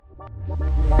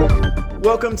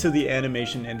Welcome to the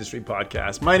Animation Industry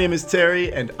Podcast. My name is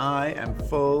Terry, and I am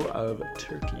full of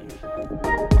turkey.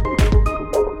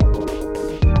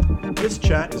 This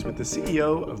chat is with the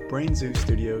CEO of BrainZoo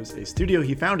Studios, a studio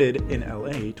he founded in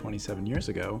LA 27 years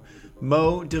ago,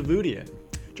 Mo Davoudian.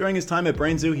 During his time at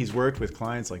BrainZoo, he's worked with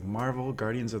clients like Marvel,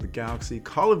 Guardians of the Galaxy,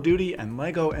 Call of Duty, and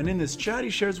Lego, and in this chat he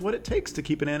shares what it takes to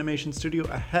keep an animation studio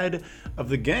ahead of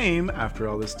the game after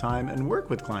all this time and work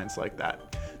with clients like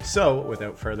that. So,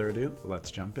 without further ado, let's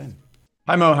jump in.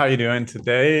 Hi Mo, how you doing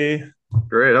today?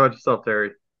 Great. How about yourself,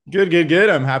 Terry?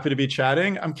 Good. I'm happy to be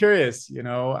chatting. I'm curious,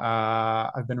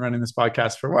 I've been running this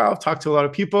podcast for a while, talked to a lot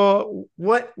of people.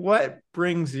 What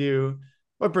brings you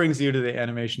to the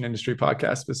animation industry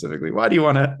podcast specifically? Why do you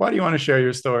want to share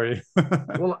your story?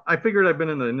 Well, I figured I've been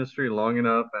in the industry long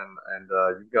enough, and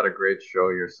you've got a great show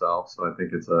yourself, so I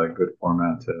think it's a good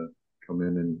format to come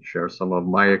in and share some of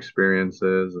my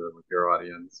experiences with your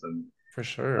audience, and For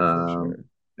sure, for um,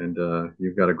 sure.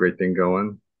 you've got a great thing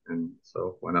going, and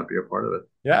so why not be a part of it?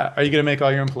 Yeah. Are you gonna make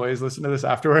all your employees listen to this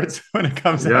afterwards when it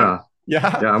comes out? Yeah,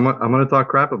 Yeah. yeah. I'm gonna talk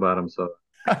crap about them. So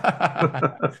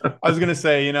I was going to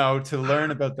say, to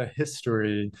learn about the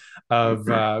history of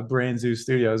BrainZoo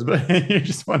Studios, but you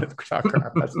just wanted to talk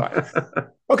crap. That's fine.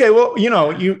 Okay, well,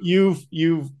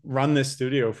 you've run this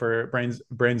studio for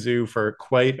BrainZoo for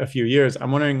quite a few years.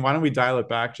 I'm wondering, why don't we dial it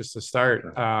back just to start?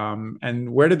 Okay.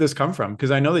 And where did this come from?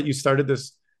 Because I know that you started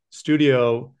this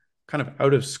studio kind of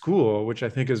out of school, which I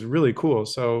think is really cool.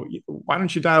 So why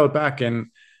don't you dial it back and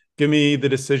give me the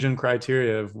decision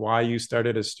criteria of why you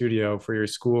started a studio for your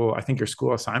school? I think your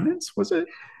school assignments, was it?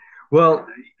 Well,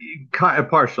 kind of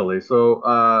partially. So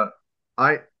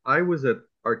I was at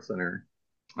Art Center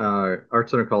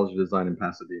College of Design in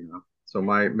Pasadena. So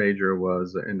my major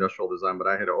was industrial design, but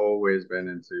I had always been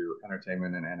into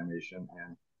entertainment and animation.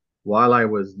 And while I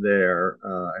was there,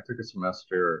 I took a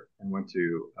semester and went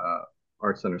to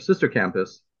Art Center sister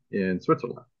campus in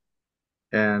Switzerland.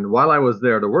 And while I was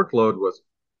there, the workload was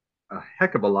a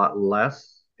heck of a lot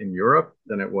less in Europe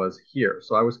than it was here.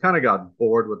 So I was kind of got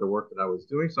bored with the work that I was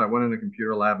doing. So I went in a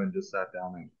computer lab and just sat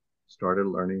down and started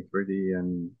learning 3D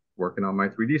and working on my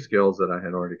 3D skills that I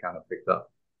had already kind of picked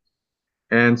up.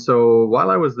 And so while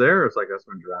I was there, it's like that's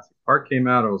when Jurassic Park came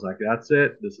out. I was like, that's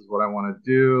it. This is what I want to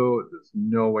do. There's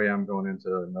no way I'm going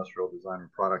into industrial design or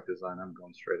product design. I'm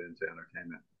going straight into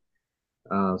entertainment.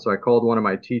 So I called one of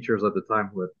my teachers at the time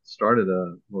who had started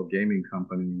a little gaming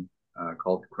company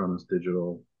called Kronos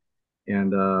Digital.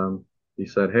 And he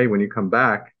said, hey, when you come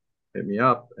back, hit me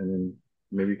up and then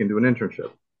maybe you can do an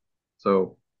internship.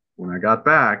 So when I got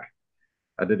back,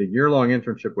 I did a year-long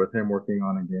internship with him working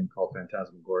on a game called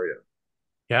Phantasmagoria.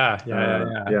 Yeah.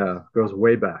 Yeah, goes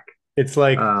way back. It's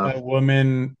like Uh, a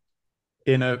woman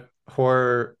in a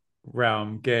horror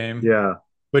realm game, yeah,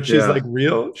 but she's like yeah.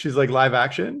 real. She's like live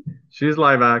action. She's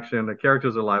live action. The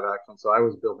characters are live action. So I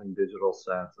was building digital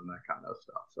sets and that kind of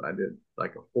stuff. So I did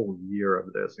like a whole year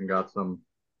of this and got some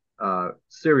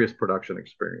serious production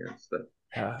experience that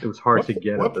Yeah. it was hard What to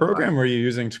get at what the time. program were you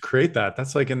using to create that?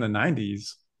 That's like in the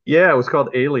 90s. Yeah, it was called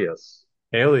Alias.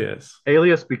 Alias.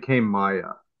 Alias became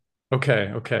Maya.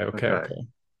 Okay. Okay.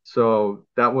 So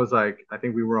that was like, I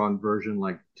think we were on version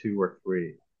like 2 or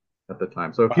 3 at the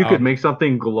time. So if you could Wow. make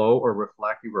something glow or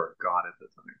reflect, you were a god at the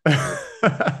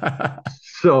time, right?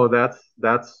 So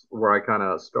that's where I kind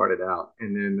of started out.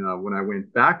 And then when I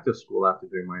went back to school after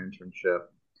doing my internship,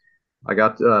 I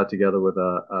got together with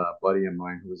a buddy of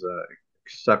mine who was an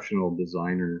exceptional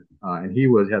designer, and he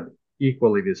was had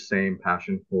equally the same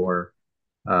passion for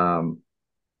um,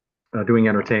 doing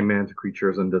entertainment,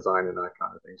 creatures, and design and that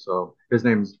kind of thing. So his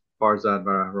name's Farzad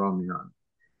Bahramian,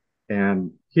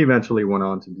 and he eventually went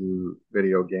on to do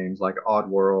video games like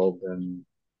Oddworld, and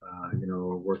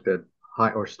worked at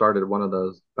High or started one of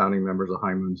those founding members of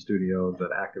High Moon Studios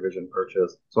that Activision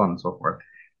purchased, so on and so forth.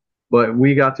 But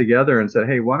we got together and said,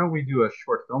 hey, why don't we do a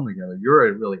short film together?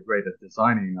 You're really great at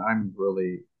designing. I'm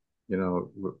really,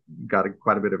 got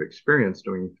quite a bit of experience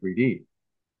doing 3D.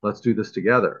 Let's do this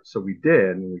together. So we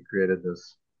did, and we created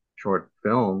this short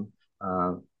film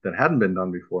that hadn't been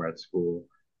done before at school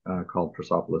called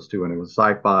Persepolis 2. And it was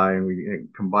sci-fi, and we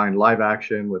combined live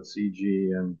action with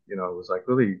CG. And, it was like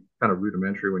really kind of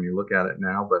rudimentary when you look at it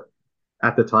now. But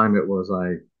at the time, it was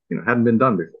like, hadn't been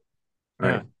done before. Yeah.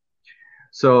 Right.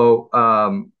 So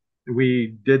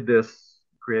we did this,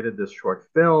 created this short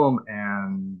film,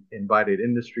 and invited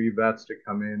industry vets to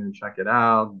come in and check it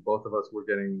out. Both of us were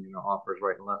getting, offers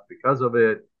right and left because of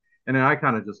it. And then I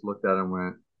kind of just looked at it and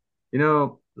went,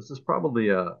 this is probably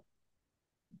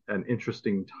an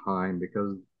interesting time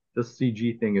because this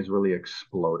CG thing is really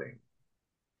exploding.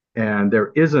 and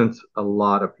there isn't a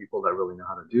lot of people that really know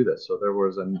how to do this. So there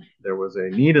was a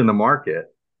need in the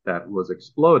market that was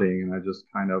exploding, and I just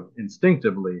kind of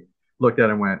instinctively looked at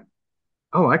it and went,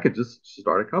 "Oh, I could just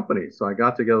start a company." So I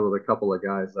got together with a couple of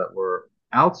guys that were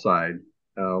outside.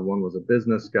 One was a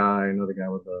business guy, another guy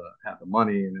with had the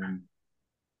money, and then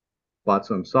bought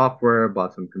some software,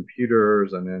 bought some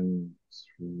computers, and then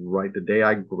right the day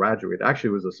I graduated, actually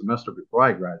it was a semester before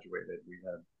I graduated, we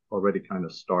had already kind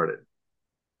of started.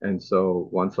 And so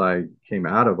once I came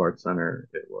out of Art Center,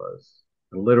 it was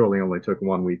I literally only took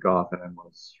 1 week off and then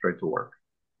went straight to work.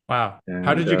 Wow.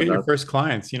 How And did you get your that's first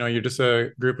clients? You're just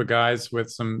a group of guys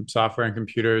with some software and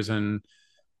computers and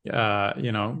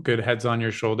good heads on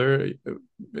your shoulder,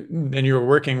 and you were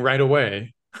working right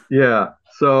away. yeah.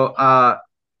 So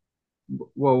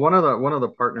well, one of the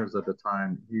partners at the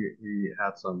time, he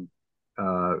had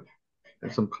uh,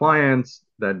 some clients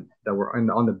that were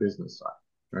on the business side,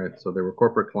 right? So they were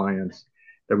corporate clients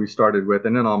that we started with,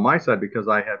 and then on my side, because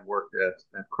I had worked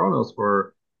at Kronos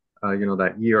for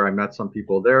that year, I met some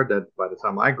people there that by the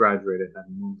time I graduated had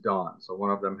moved on. So one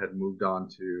of them had moved on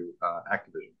to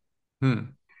Activision,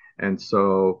 Hmm. and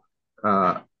so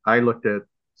I looked at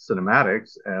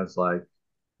cinematics as like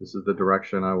this is the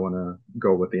direction I want to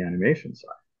go with the animation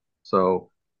side. So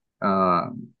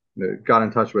um, got in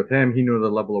touch with him. He knew the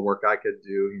level of work I could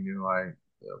do. He knew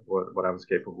what I was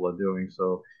capable of doing.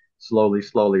 So slowly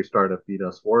started to feed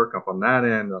us work up on that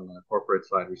end. On the corporate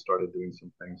side, we started doing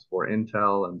some things for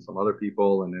Intel and some other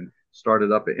people, and then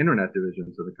started up an internet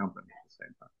division to the company at the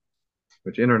same time,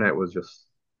 which internet was just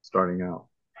starting out.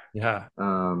 Yeah.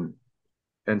 Um,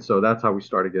 and so that's how we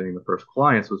started getting the first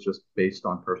clients was just based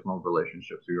on personal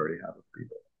relationships we already have with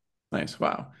people. Nice.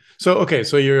 Wow. So, okay.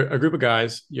 So you're a group of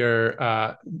guys, you're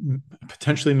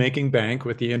potentially making bank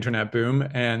with the internet boom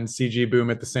and CG boom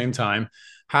at the same time.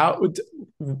 How,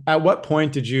 at what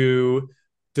point did you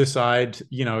decide,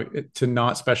 to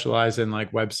not specialize in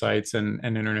like websites and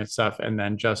internet stuff and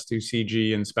then just do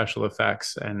CG and special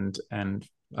effects and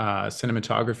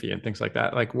cinematography and things like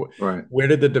that? Like, Right. where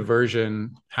did the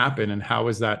diversion happen and how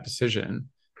was that decision?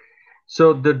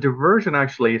 So the diversion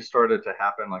actually started to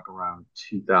happen like around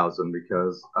 2000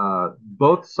 because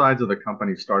both sides of the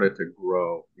company started to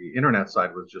grow. The internet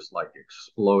side was just like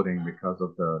exploding because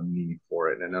of the need for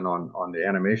it. And then on the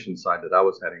animation side that I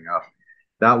was heading up,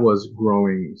 that was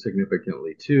growing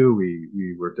significantly too.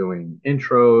 We were doing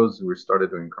intros, we started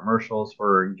doing commercials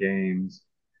for games.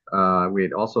 We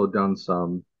had also done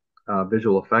some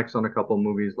visual effects on a couple of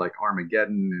movies like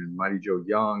Armageddon and Mighty Joe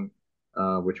Young,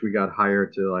 which we got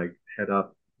hired to like head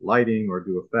up lighting or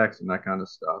do effects and that kind of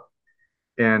stuff.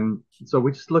 And so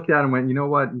we just looked at it and went, you know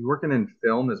what, working in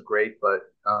film is great, but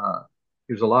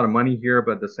there's a lot of money here,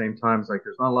 but at the same time, it's like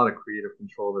there's not a lot of creative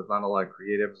control. There's not a lot of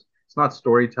creatives. It's not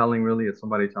storytelling really. It's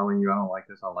somebody telling you, I don't like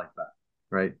this, I like that,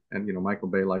 right? And Michael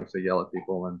Bay likes to yell at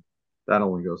people, and that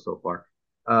only goes so far.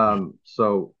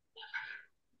 So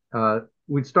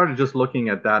we started just looking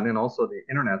at that, and then also the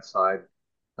internet side.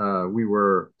 We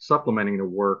were supplementing the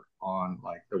work on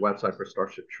like the website for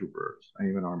Starship Troopers and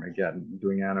even Armageddon,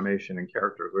 doing animation and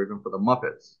characters, or even for the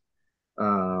Muppets.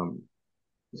 Um,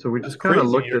 so we That's just kind of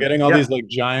crazy. looked You're at, getting all yeah, these like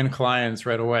giant clients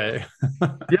right away.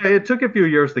 yeah. It took a few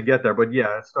years to get there, but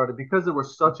yeah, it started because there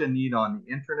was such a need on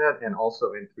the internet and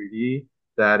also in 3D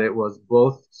that it was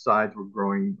both sides were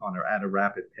growing at a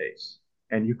rapid pace,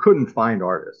 and you couldn't find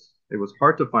artists. It was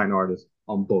hard to find artists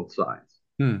on both sides.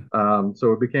 Hmm.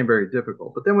 So it became very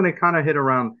difficult. But then when it kind of hit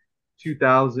around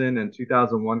 2000 and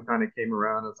 2001 kind of came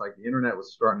around, it's like the internet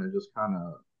was starting to just kind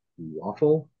of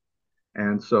waffle.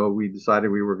 And so we decided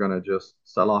we were going to just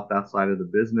sell off that side of the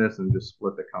business and just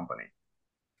split the company.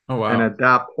 Oh And wow. at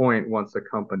that point, once the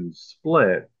company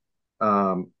split,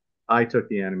 um, I took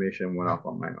the animation and went off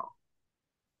on my own.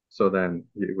 So then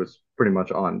it was pretty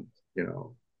much on, you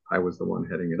know, I was the one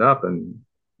heading it up and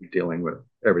dealing with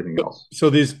everything else. So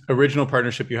these original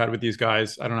partnership you had with these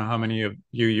guys, I don't know how many of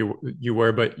you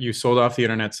were, but you sold off the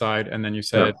internet side and then you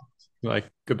Yeah. said like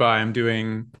goodbye,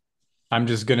 I'm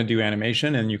just gonna do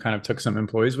animation and you kind of took some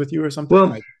employees with you or something Well,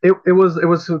 like it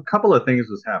was a couple of things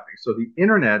was happening. So the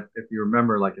internet, if you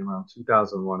remember, like around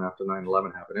 2001 after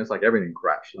 9/11 happened, it's like everything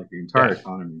crashed. Like the entire yeah,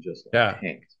 economy just like yeah.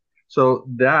 tanked. So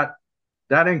that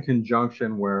in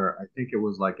conjunction where I think it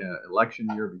was like an election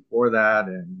year before that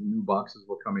and new boxes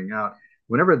were coming out.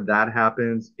 Whenever that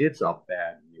happens, it's a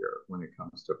bad year when it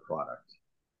comes to product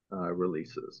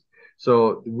releases.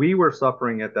 So we were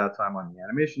suffering at that time on the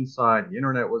animation side. The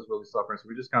internet was really suffering. So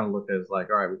we just kind of looked at it as like,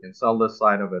 all right, we can sell this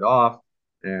side of it off.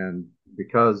 And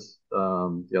because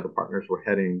the other partners were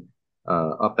heading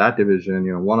up that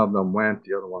division. One of them went,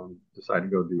 the other one decided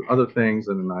to go do other things,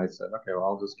 and then I said, okay, well,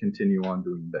 I'll just continue on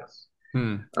doing this.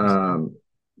 I see.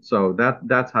 So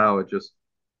that's how it just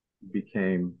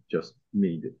became just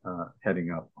me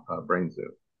heading up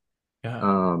BrainZoo.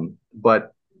 Yeah.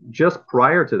 But just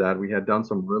prior to that, we had done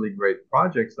some really great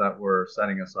projects that were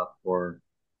setting us up for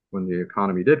when the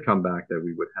economy did come back, that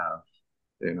we would have,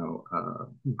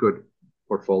 good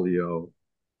portfolio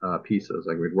pieces.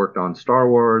 Like we'd worked on Star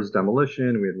Wars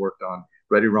Demolition, we had worked on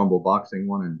Ready Rumble Boxing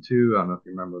 1 and 2. I don't know if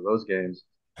you remember those games.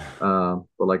 But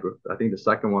like I think the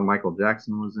second one, Michael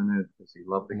Jackson was in it because he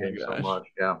loved the Oh my game so gosh. much.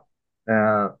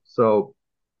 Yeah. So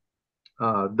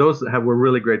those were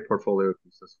really great portfolio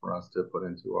pieces for us to put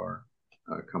into our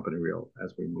company reel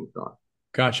as we moved on.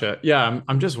 Gotcha. Yeah,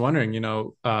 I'm just wondering,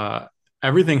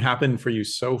 everything happened for you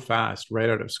so fast right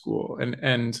out of school.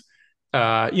 And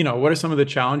what are some of the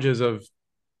challenges of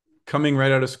coming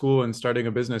right out of school and starting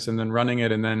a business and then running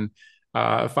it and then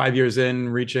 5 years in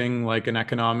reaching like an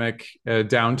economic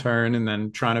downturn and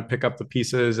then trying to pick up the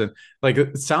pieces and like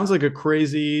it sounds like a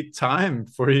crazy time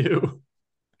for you.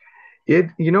 It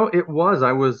was.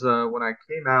 I was when I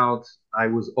came out, I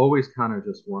was always kind of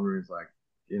just wondering, it's like,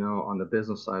 on the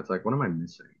business side, it's like, what am I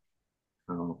missing?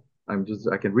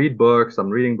 I can read books. I'm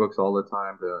reading books all the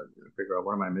time to figure out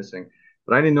what am I missing.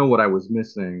 But I didn't know what I was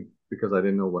missing because I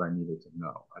didn't know what I needed to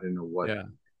know. I didn't know what, Yeah.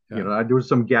 Yeah. there was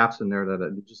some gaps in there that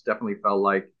it just definitely felt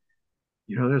like,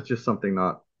 there's just something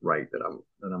not right that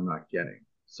I'm not getting.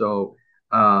 So,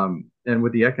 and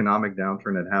with the economic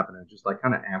downturn that happened, it just like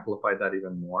kind of amplified that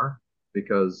even more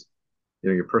because,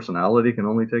 your personality can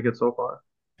only take it so far.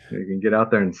 You can get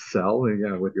out there and sell,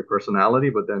 with your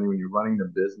personality, but then when you're running the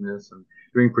business and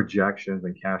doing projections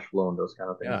and cash flow and those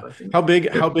kind of things, Yeah. I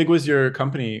think How big was your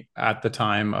company at the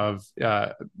time of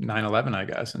 9/11, I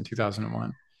guess, in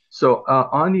 2001? so.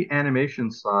 On the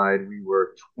animation side, we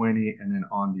were 20, and then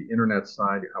on the internet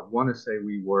side, I want to say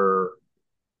we were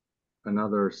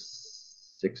another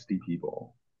 60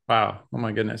 people. Wow. Oh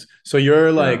my goodness. So you're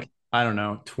Yeah. like, I don't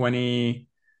know, 20,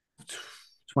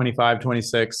 25,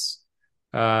 26,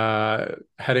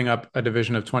 heading up a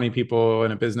division of 20 people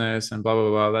in a business and blah,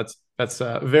 blah, blah. That's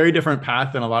a very different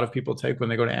path than a lot of people take when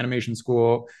they go to animation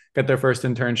school, get their first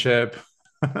internship.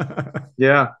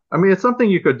 Yeah. I mean, it's something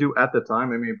you could do at the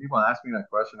time. I mean, people ask me that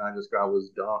question. I was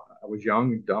dumb. I was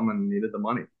young, dumb, and needed the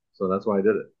money. So that's why I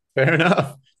did it. Fair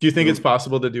enough. Do you think it's Mm.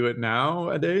 possible to do it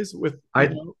nowadays with,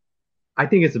 I I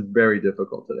think it's very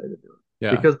difficult today to do it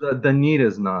yeah. because the need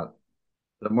is not,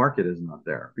 the market is not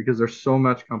there because there's so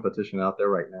much competition out there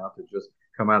right now to just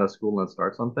come out of school and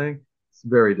start something. It's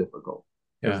very difficult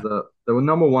because Yeah. the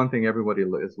number one thing everybody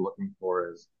is looking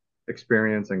for is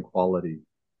experience and quality.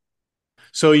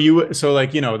 So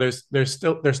like,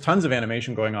 there's tons of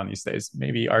animation going on these days,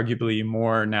 maybe arguably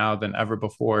more now than ever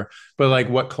before. But like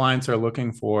what clients are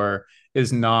looking for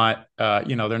is not,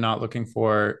 they're not looking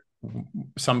for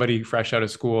somebody fresh out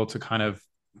of school to kind of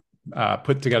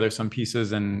put together some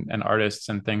pieces and artists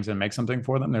and things and make something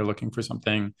for them. They're looking for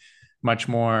something much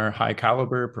more high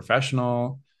caliber,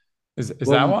 professional. Is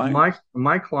Well, that why?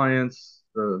 my clients,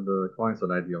 the clients that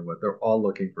I deal with, they're all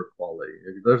looking for quality.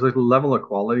 If there's a level of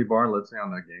quality bar, let's say on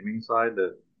the gaming side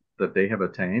that they have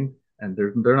attained, and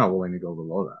they're not willing to go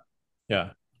below that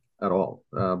Yeah. at all,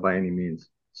 by any means.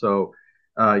 So,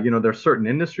 there's certain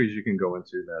industries you can go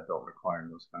into that don't require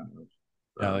those kind of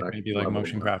Yeah, like that maybe like level.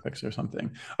 motion graphics or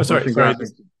something. Oh, sorry, Motion sorry.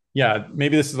 graphics. Yeah,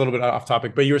 maybe this is a little bit off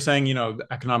topic, but you were saying, the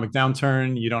economic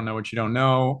downturn, you don't know what you don't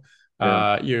know.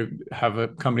 Yeah. You have a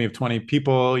company of 20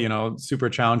 people, super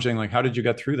challenging. Like, how did you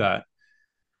get through that?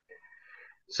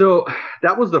 So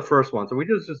that was the first one. So we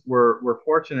just were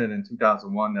fortunate in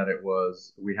 2001 that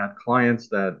we had clients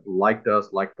that liked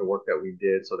us, liked the work that we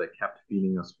did, so they kept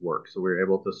feeding us work. So we were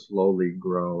able to slowly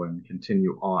grow and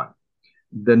continue on.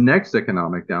 The next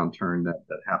economic downturn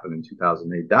that happened in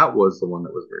 2008, that was the one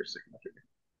that was very significant.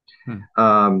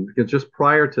 Hmm. Because just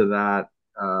prior to that,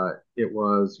 it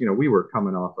was, we were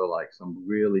coming off of like some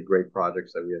really great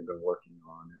projects that we had been working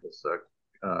on. It was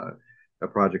a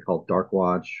project called Dark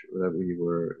Watch that we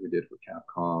did for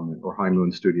Capcom or High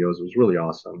Moon Studios. It was really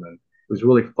awesome and it was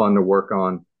really fun to work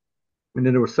on. And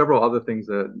then there were several other things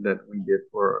that we did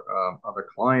for other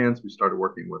clients. We started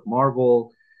working with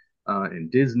Marvel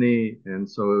and Disney, and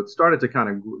so it started to kind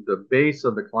of the base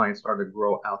of the client started to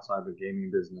grow outside the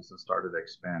gaming business and started to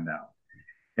expand out.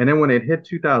 And then when it hit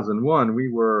 2001, we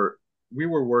were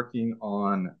working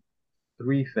on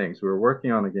three things. We were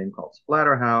working on a game called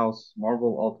Splatterhouse,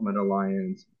 Marvel Ultimate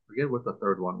Alliance. I forget what the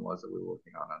third one was that we were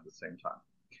working on at the same time.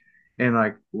 And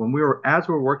like as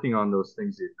we were working on those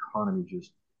things, the economy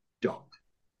just dumped.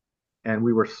 and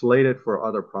we were slated for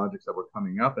other projects that were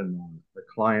coming up, and the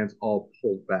clients all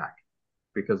pulled back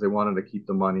because they wanted to keep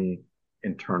the money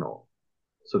internal.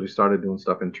 So we started doing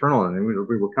stuff internal, and we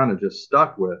were kind of just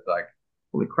stuck with like,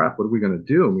 holy crap, what are we going to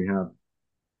do? And we have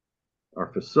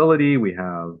our facility, we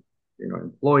have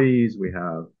employees, we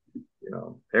have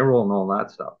payroll and all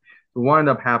that stuff. So what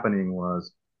ended up happening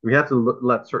was we had to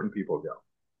let certain people go.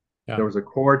 Yeah. There was a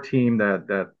core team that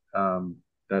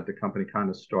the company kind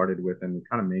of started with, and we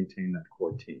kind of maintained that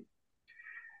core team.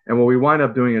 And what we wind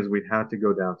up doing is we had to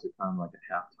go down to kind of like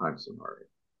a halftime scenario.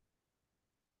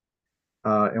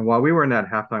 And while we were in that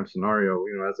halftime scenario,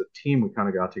 as a team, we kind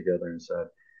of got together and said,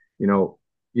 you know,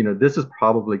 this is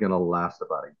probably going to last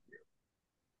about a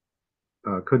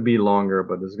year. Could be longer,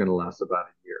 but this is going to last about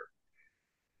a year.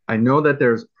 I know that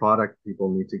there's product people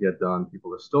need to get done.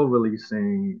 People are still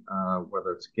releasing,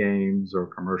 whether it's games or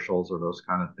commercials or those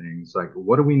kind of things. Like,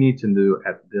 what do we need to do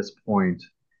at this point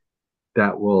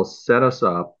that will set us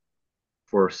up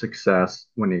for success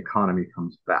when the economy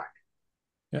comes back?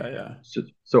 Yeah. Yeah.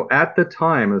 So at the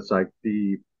time, it's like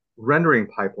the rendering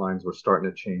pipelines were starting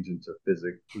to change into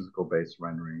physical based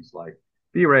renderings like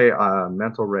V-Ray,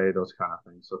 Mental Ray, those kind of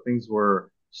things. So things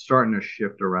were starting to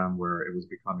shift around where it was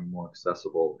becoming more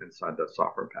accessible inside the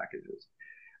software packages.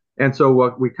 And so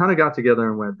what we kind of got together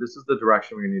and went, this is the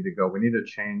direction we need to go. We need to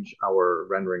change our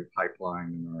rendering pipeline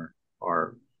and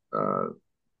our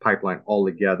pipeline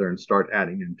altogether and start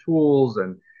adding in tools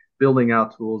and building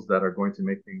out tools that are going to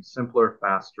make things simpler,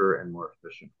 faster, and more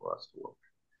efficient for us to work.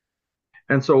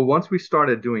 And so once we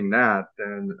started doing that,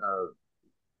 then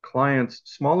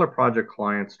smaller project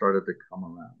clients started to come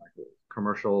around, like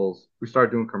commercials. We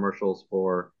started doing commercials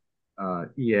for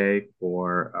EA,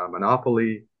 for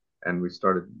Monopoly, and we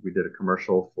did a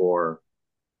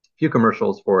few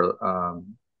commercials for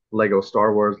Lego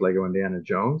Star Wars, Lego Indiana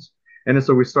Jones. And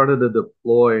so we started to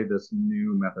deploy this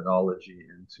new methodology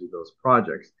into those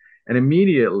projects. And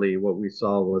immediately what we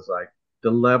saw was like the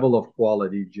level of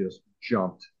quality just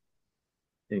jumped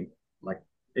like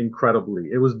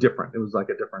incredibly. It was different. It was like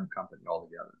a different company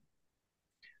altogether.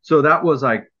 So that was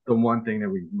like the one thing that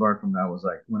we learned from that was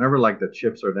like whenever like the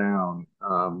chips are down,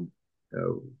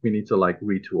 we need to like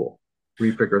retool,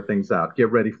 refigure things out,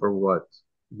 get ready for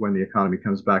when the economy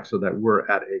comes back so that we're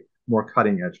at a more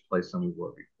cutting edge place than we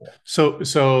were before.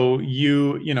 So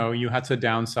you had to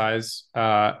downsize,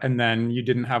 and then you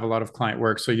didn't have a lot of client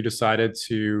work, so you decided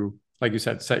to, like you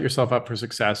said, set yourself up for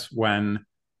success when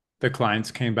the clients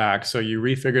came back. So you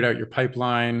refigured out your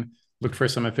pipeline, looked for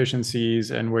some efficiencies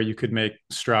and where you could make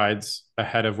strides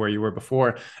ahead of where you were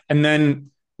before. And then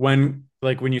when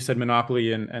you said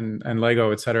Monopoly and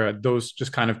Lego, et cetera, those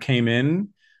just kind of came in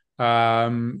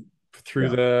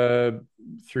through Yeah.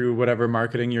 through whatever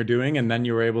marketing you're doing, and then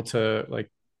you were able to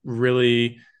like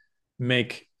really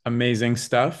make amazing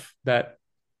stuff that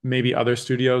maybe other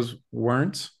studios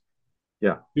weren't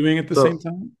Yeah. doing at the same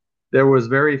So time. there was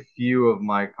very few of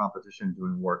my competition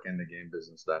doing work in the game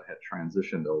business that had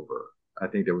transitioned over. I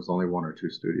think there was only one or two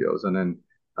studios. And then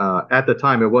at the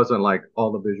time, it wasn't like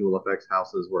all the visual effects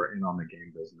houses were in on the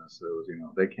game business. It was,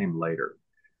 they came later,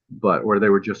 but where they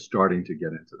were just starting to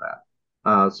get into that.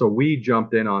 So we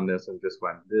jumped in on this and just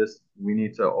went, we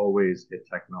need to always hit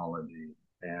technology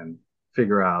and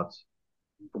figure out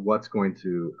what's going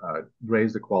to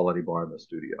raise the quality bar in the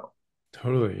studio.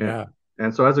 Totally, And, yeah.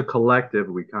 and so as a collective,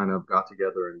 we kind of got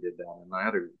together and did that. And I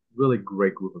had a really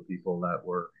great group of people that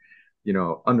were,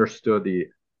 understood the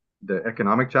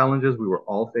economic challenges we were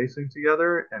all facing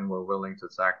together and were willing to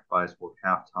sacrifice work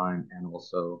half time and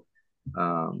also,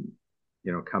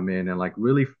 come in and like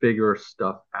really figure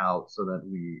stuff out so that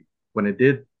when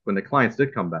the clients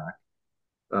did come back,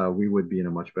 we would be in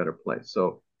a much better place.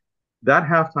 So that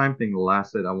halftime thing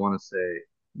lasted, I want to say,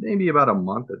 maybe about a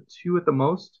month or two at the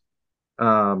most.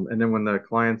 And then when the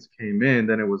clients came in,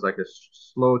 then it was like a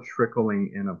slow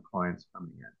trickling in of clients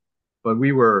coming in. But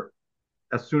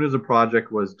as soon as the project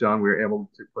was done, we were able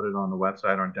to put it on the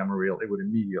website on demo reel. It would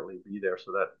immediately be there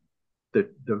so that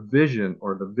the vision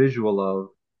or the visual of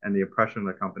and the impression of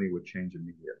the company would change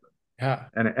immediately. Yeah.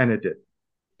 And it did.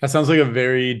 That sounds like a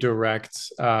very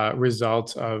direct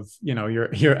result of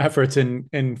your efforts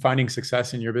in finding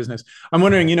success in your business. I'm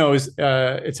wondering,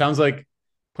 it sounds like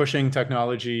pushing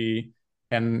technology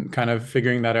and kind of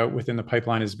figuring that out within the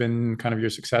pipeline has been kind of your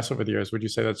success over the years. Would you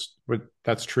say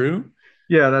that's true?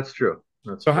 Yeah, that's true.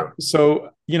 That's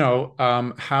So,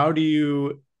 true. how do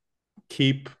you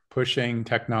keep pushing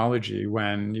technology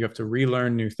when you have to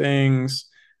relearn new things?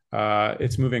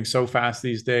 It's moving so fast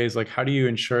these days. Like, how do you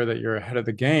ensure that you're ahead of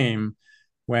the game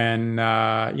when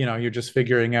you're just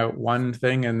figuring out one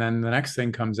thing and then the next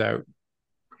thing comes out?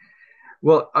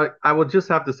 Well, I would just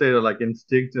have to say that, like,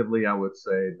 instinctively, I would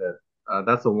say that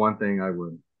that's the one thing I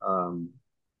would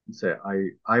say.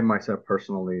 I myself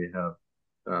personally have,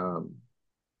 um,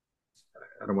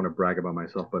 I don't want to brag about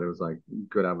myself, but it was like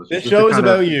good. I was This just to show is kind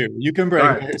of, about you. You can all brag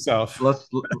right, about yourself. let's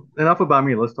enough about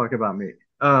me. Let's talk about me.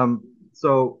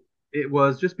 So it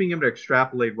was just being able to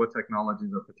extrapolate what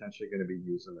technologies are potentially going to be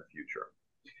used in the future.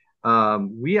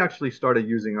 We actually started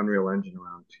using Unreal Engine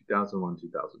around 2001,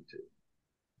 2002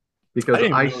 I because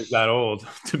didn't even know it was that old,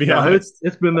 to be yeah, it's honest.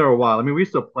 it's been there a while. I mean, we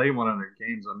used to play one of their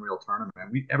games, Unreal Tournament.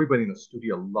 Everybody in the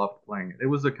studio loved playing it. It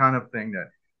was the kind of thing that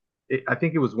I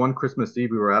think it was one Christmas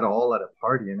Eve we were all at a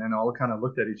party, and then all kind of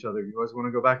looked at each other. You guys want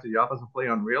to go back to the office and play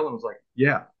Unreal? And it was like,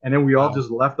 yeah. And then we all Wow. just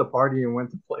left the party and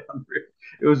went to play Unreal.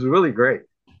 It was really great.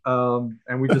 And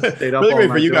we just stayed up Really all great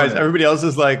for night you doing guys. it. Everybody else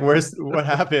is like, where's what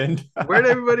happened? Where'd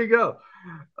everybody go?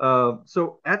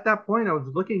 So at that point, I was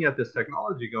looking at this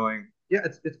technology going, yeah,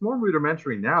 it's more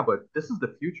rudimentary now, but this is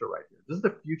the future right here. This is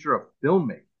the future of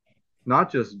filmmaking, not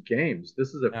just games.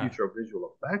 This is the Yeah. future of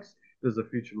visual effects. This is the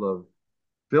future of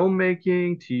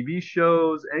filmmaking, TV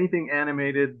shows, anything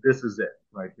animated. This is it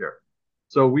right here.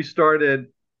 So we started,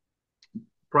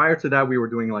 prior to that, we were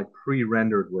doing like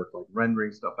pre-rendered work, like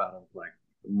rendering stuff out of like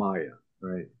Maya,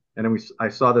 right? And then I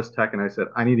saw this tech and I said,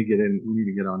 I need to get in, we need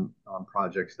to get on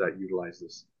projects that utilize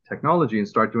this technology and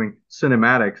start doing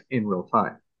cinematics in real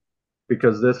time.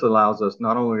 Because this allows us,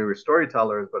 not only we're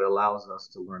storytellers, but it allows us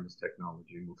to learn this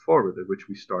technology and move forward with it, which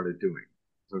we started doing.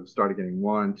 So we started getting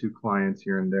one, two clients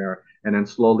here and there, and then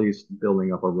slowly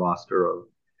building up a roster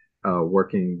of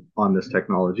working on this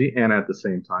technology and at the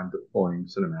same time deploying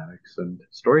cinematics and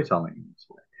storytelling in this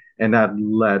way. And that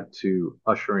led to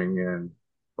ushering in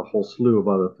a whole slew of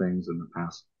other things in the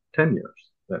past 10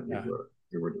 years that Yeah.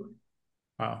 we were doing.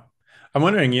 Wow. I'm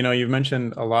wondering, you've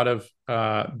mentioned a lot of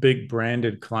big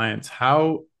branded clients.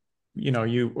 How,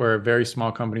 you were a very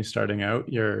small company starting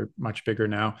out, you're much bigger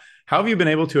now. How have you been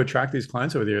able to attract these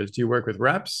clients over the years? Do you work with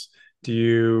reps? Do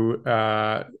you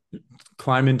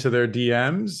climb into their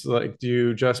DMs? Like, do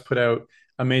you just put out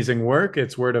amazing work?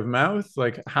 It's word of mouth.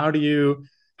 Like, how do you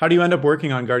end up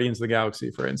working on Guardians of the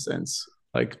Galaxy, for instance?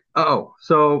 Like, Oh,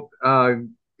 so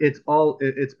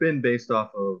it's been based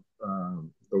off of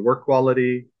the work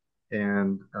quality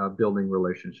and building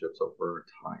relationships over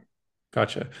time.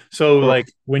 gotcha. So For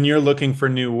like when you're looking for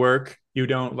new work, you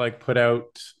don't like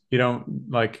you don't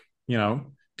like,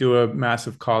 do a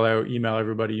massive call out, email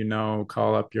everybody,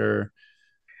 call up your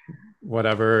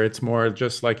whatever. It's more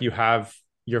just like you have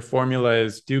your formula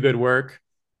is do good work,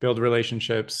 build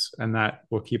relationships, and that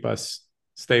will keep us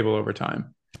stable over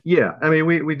time. Yeah, I mean,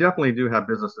 we definitely do have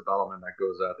business development that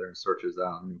goes out there and searches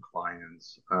out new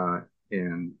clients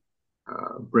and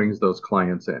brings those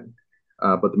clients in.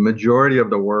 But the majority of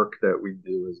the work that we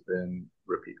do has been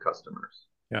repeat customers.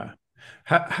 Yeah.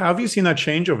 How have you seen that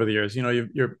change over the years?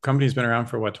 Your company's been around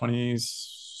for what,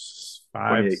 25,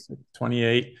 28.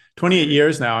 28, 28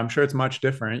 years now. I'm sure it's much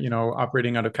different,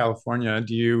 operating out of California.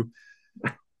 Do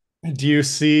you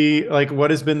see like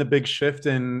what has been the big shift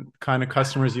in kind of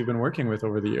customers you've been working with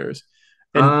over the years?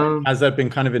 And Um, has that been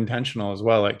kind of intentional as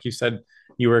well? Like you said,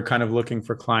 you were kind of looking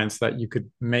for clients that you could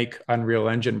make Unreal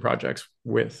Engine projects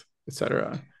with, et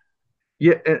cetera.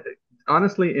 yeah,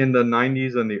 honestly, in the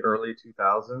 90s and the early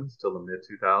 2000s till the mid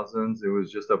 2000s, it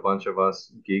was just a bunch of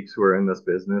us geeks who were in this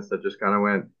business that just kind of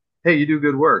went, "Hey, you do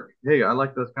good work. Hey, I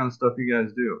like this kind of stuff you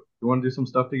guys do. You want to do some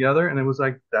stuff together?" And it was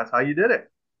like, that's how you did it,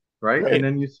 right? And Great.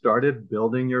 then you started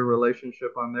building your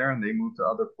relationship on there, and they moved to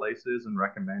other places and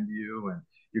recommend you, and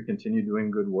you continue doing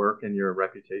good work, and your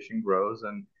reputation grows.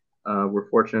 And we're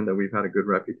fortunate that we've had a good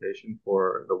reputation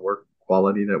for the work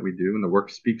quality that we do, and the work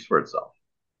speaks for itself.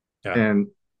 Yeah. And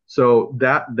so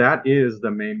that is the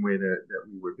main way that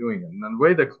we were doing it. And then the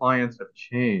way the clients have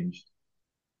changed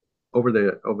over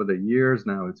the years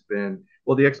now, it's been,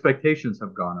 well, the expectations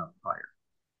have gone up higher.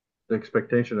 The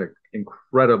expectations are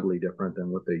incredibly different than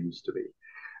what they used to be.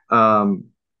 Um,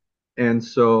 and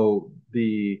so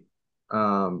the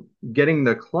getting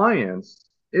the clients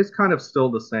is kind of still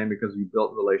the same because you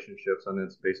built relationships and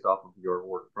it's based off of your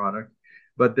work product.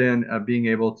 But then being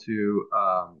able to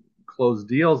close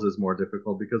deals is more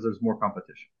difficult because there's more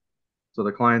competition. So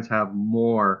the clients have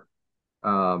more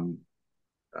um,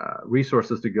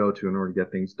 resources to go to in order to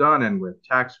get things done. And with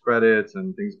tax credits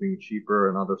and things being cheaper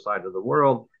on other side of the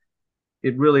world,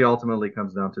 it really ultimately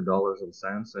comes down to dollars and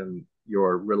cents. And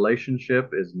your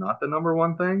relationship is not the number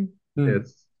one thing. Hmm. It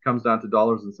comes down to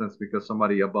dollars and cents because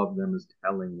somebody above them is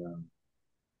telling them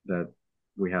that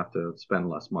we have to spend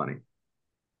less money.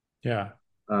 Yeah.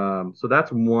 So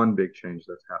that's one big change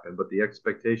that's happened. But the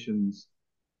expectations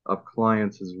of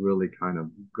clients has really kind of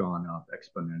gone up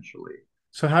exponentially.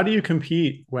 So how do you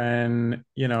compete when,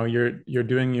 you're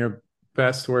doing your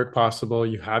best work possible,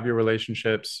 you have your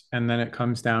relationships, and then it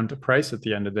comes down to price at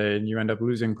the end of the day, and you end up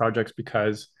losing projects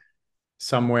because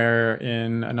somewhere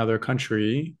in another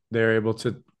country, they're able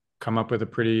to come up with a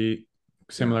pretty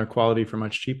Yeah. similar quality for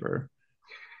much cheaper.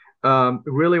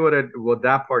 Really, what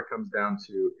that part comes down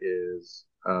to is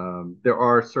there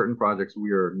are certain projects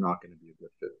we are not going to be a good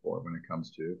fit for when it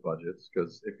comes to budgets.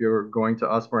 Because if you're going to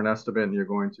us for an estimate and you're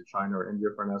going to China or India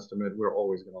for an estimate, we're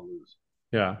always going to lose.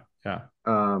 Yeah, yeah.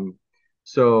 Um,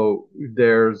 so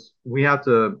we have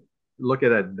to look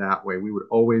at it that way. We would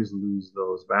always lose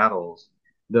those battles.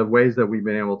 The ways that we've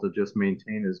been able to just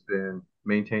maintain has been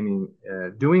maintaining,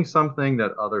 doing something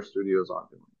that other studios aren't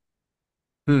doing.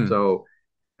 Hmm. So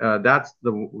that's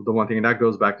the one thing, and that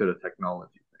goes back to the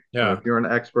technology thing. So if Yeah. you're an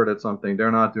expert at something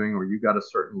they're not doing, or you got a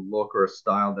certain look or a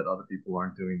style that other people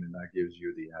aren't doing, then that gives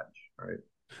you the edge, right?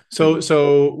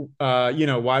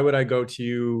 And Why would I go to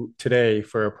you today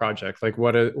for a project? Like,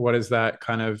 what is that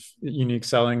kind of unique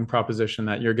selling proposition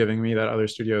that you're giving me that other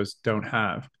studios don't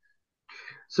have?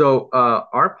 so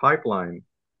our pipeline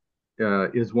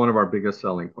is one of our biggest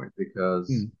selling points because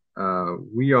Hmm.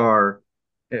 we are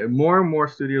more and more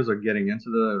studios are getting into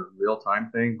the real time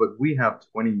thing, but we have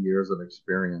 20 years of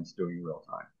experience doing real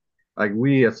time. Like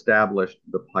we established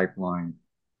the pipeline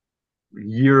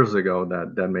years ago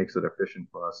that makes it efficient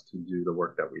for us to do the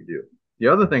work that we do. The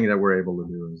other thing that we're able to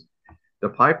do is the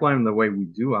pipeline and the way we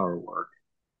do our work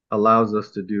allows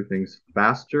us to do things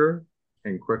faster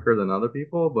and quicker than other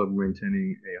people, but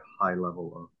maintaining a high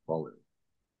level of quality.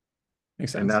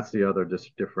 Makes And sense. that's the other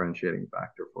just differentiating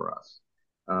factor for us.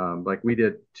 Like we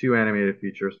did 2 animated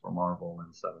features for Marvel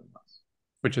in 7 months,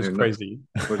 Which is and crazy.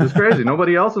 which is crazy.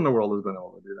 Nobody else in the world has been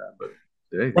able to do that, but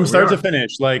hey, From here we start to are.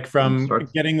 finish, like From from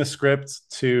start, getting the script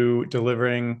to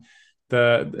delivering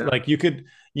yeah, like you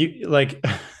like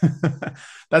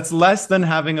that's less than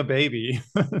having a baby,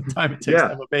 the time it takes to yeah,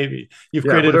 have a baby. You've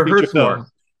yeah. created But a it feature hurts film. more.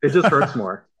 It just hurts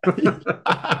more.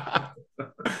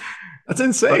 That's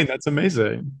insane. But That's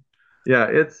amazing. yeah,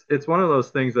 it's one of those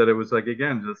things that it was like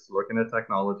again, just looking at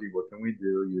technology, what can we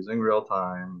do using real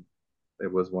time?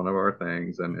 It was one of our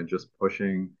things, and just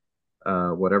pushing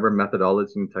whatever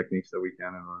methodologies and techniques that we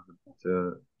can in order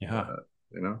to Yeah.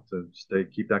 to stay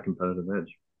keep that competitive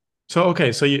edge. So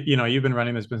okay, so you've been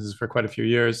running this business for quite a few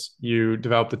years. You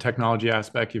developed the technology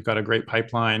aspect. You've got a great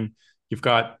pipeline. You've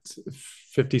got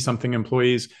 50 something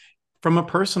employees. From a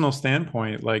personal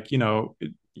standpoint, like,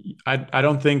 I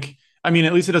don't think, I mean,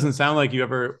 at least it doesn't sound like you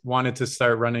ever wanted to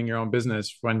start running your own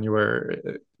business when you were,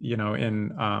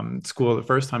 in school the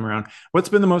first time around. What's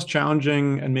been the most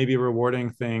challenging and maybe rewarding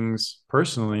things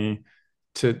personally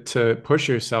to push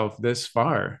yourself this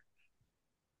far?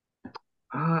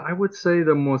 I would say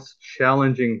the most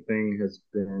challenging thing has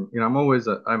been,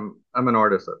 I'm an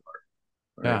artist at heart,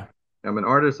 right? Yeah. I'm an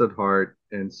artist at heart,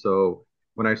 and so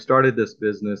when I started this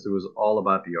business, it was all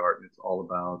about the art, and it's all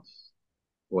about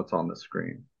what's on the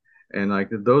screen. And like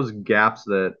those gaps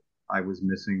that I was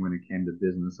missing when it came to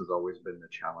business has always been the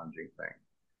challenging thing.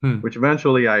 Hmm. Which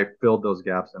eventually I filled those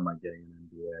gaps in by getting an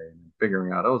MBA and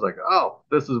figuring out I was like, oh,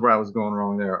 this is where I was going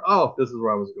wrong there. Oh, this is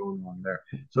where I was going wrong there.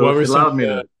 So What it were some of allowed me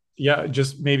the, to, yeah,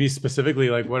 just maybe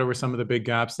specifically, like what were some of the big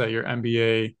gaps that your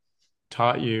MBA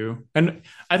taught you? And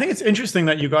I think it's interesting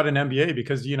that you got an MBA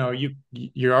because,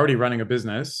 you're already running a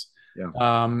business. yeah.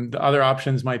 The other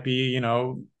options might be,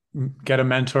 get a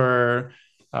mentor,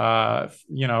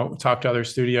 talk to other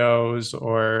studios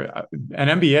or an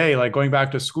MBA, like going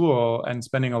back to school and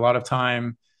spending a lot of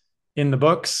time in the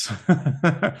books.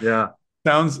 Yeah.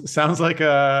 Sounds like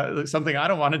something I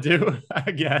don't want to do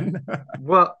again.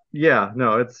 Well, yeah,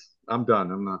 no, I'm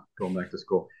done. I'm not going back to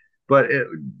school. But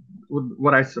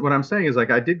what I'm saying is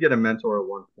like I did get a mentor at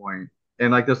one point,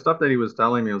 and like the stuff that he was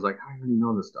telling me, I was like, I already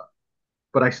know this stuff,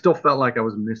 but I still felt like I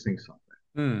was missing something.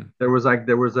 Hmm. There was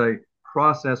a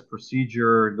process,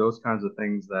 procedure, those kinds of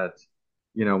things that,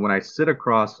 when I sit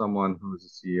across someone who's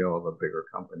a CEO of a bigger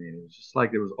company, and it was just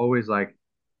like there was always like,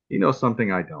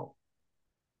 something I don't,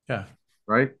 Yeah.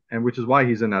 right? And which is why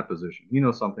he's in that position. He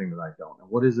knows something that I don't. And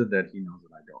what is it that he knows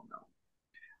that I don't know?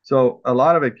 So a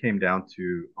lot of it came down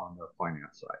to on the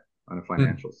finance side, on the Hmm.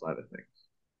 financial side of things.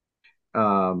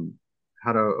 Um,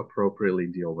 how to appropriately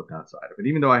deal with that side of it.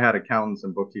 Even though I had accountants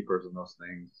and bookkeepers and those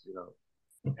things,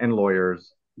 and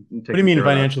lawyers What do you taking mean care of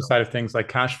that financial stuff. side of things, like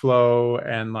cash flow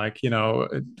and like,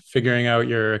 figuring out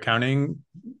your accounting,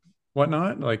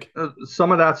 whatnot? Like,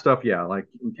 Some of that stuff, yeah, like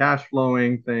cash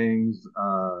flowing things,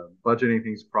 budgeting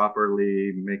things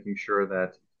properly, making sure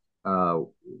that, uh,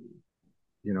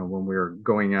 when we're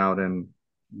going out and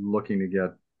looking to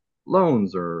get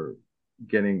loans or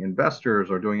getting investors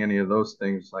or doing any of those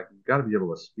things, like you've got to be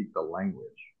able to speak the language,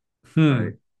 right? Hmm.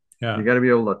 You Yeah. got to be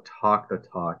able to talk the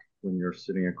talk when you're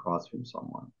sitting across from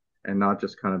someone and not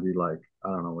just kind of be like, I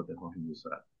don't know what the hell you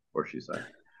said or she said.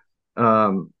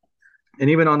 Um, and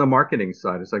even on the marketing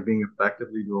side, it's like being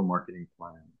effectively do a marketing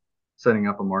plan, setting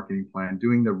up a marketing plan,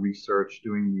 doing the research,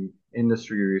 doing the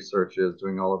industry researches,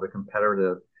 doing all of the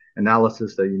competitive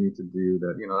analysis that you need to do.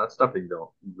 That that stuff that you don't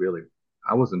really.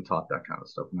 I wasn't taught that kind of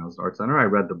stuff when I was at Art Center. I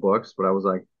read the books, but I was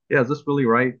like, yeah, is this really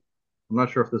right? I'm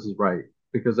not sure if this is right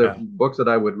because the Yeah. books that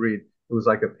I would read, it was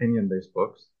like opinion-based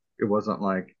books. It wasn't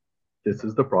like this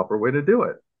is the proper way to do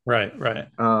it. Right. Right.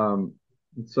 Um,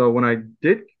 so when I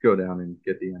did go down and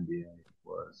get the MBA,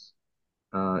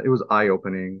 it was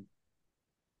eye-opening.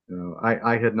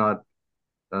 I had not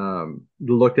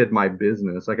looked at my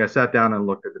business. Like I sat down and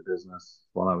looked at the business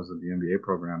while I was at the MBA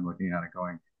program, looking at it,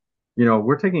 going,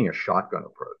 we're taking a shotgun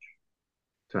approach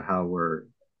to how we're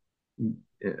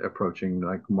approaching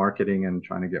like marketing and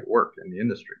trying to get work in the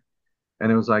industry.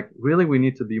 And it was like, really, we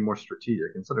need to be more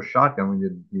strategic. Instead of shotgun, we need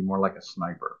to be more like a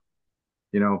sniper.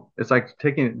 It's like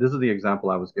taking, this is the example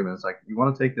I was given. It's like you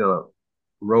want to take a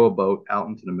row a boat out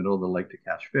into the middle of the lake to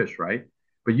catch fish, right?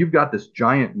 But you've got this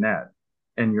giant net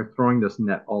and you're throwing this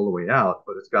net all the way out,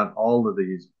 but it's got all of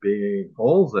these big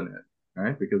holes in it,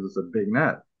 right? Because it's a big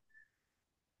net.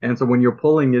 And so when you're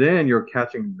pulling it in, you're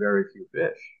catching very few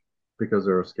fish because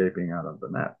they're escaping out of the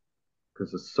net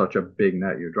because it's such a big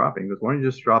net you're dropping. Because why don't you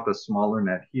just drop a smaller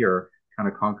net here, kind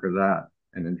of conquer that,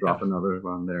 and then drop Yeah. another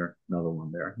one there, another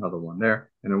one there, another one there,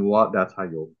 and then what? That's how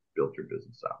you'll build your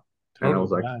business out. And I Totally.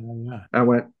 was like, Yeah. Yeah. Yeah. I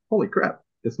went, holy crap!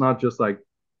 It's not just like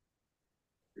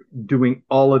doing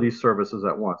all of these services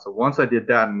at once. So once I did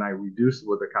that and I reduced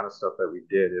with the kind of stuff that we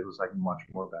did, it was like much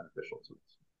more beneficial to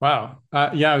us. Wow.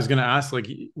 Yeah, I was going to ask, like,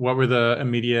 what were the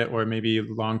immediate or maybe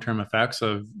long-term effects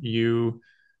of you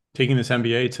taking this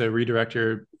MBA to redirect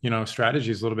your,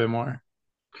 strategies a little bit more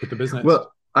with the business?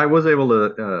 Well, I was able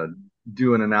to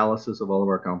do an analysis of all of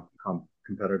our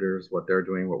competitors, what they're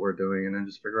doing, what we're doing, and then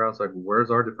just figure out, it's like, where's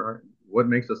our different, what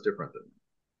makes us different than them?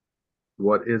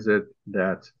 What is it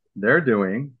that they're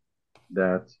doing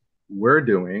that we're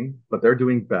doing, but they're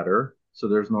doing better? So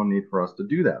there's no need for us to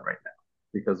do that right now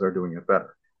because they're doing it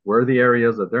better. Where are the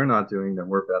areas that they're not doing that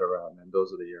we're better at? And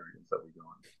those are the areas that we go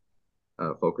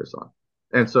on focus on.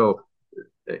 And so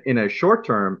in a short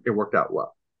term, it worked out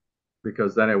well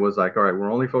because then it was like, all right,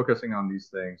 we're only focusing on these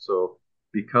things. So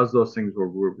because those things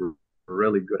we're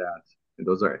really good at, and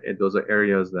those are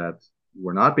areas that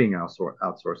were not being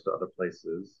outsourced to other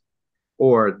places,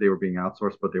 or they were being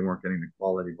outsourced but they weren't getting the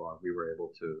quality bar. We were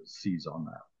able to seize on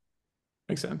that.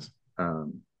 Makes sense.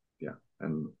 Yeah,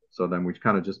 and so then we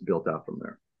kind of just built out from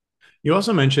there. You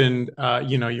also mentioned,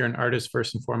 you're an artist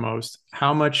first and foremost.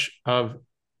 How much of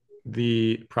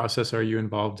the process are you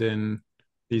involved in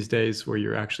these days where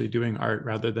you're actually doing art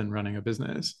rather than running a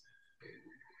business?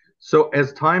 So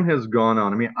as time has gone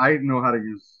on, I mean, I know how to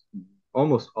use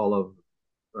almost uh,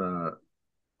 all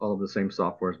of the same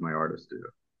software as my artists do.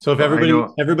 So if So I everybody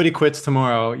know everybody quits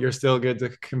tomorrow, you're still good to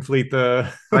complete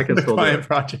the I can the still do client it.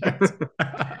 project.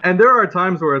 And there are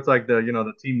times where it's like the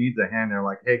team needs a hand. They're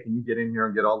like, hey, can you get in here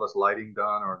and get all this lighting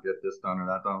done or get this done or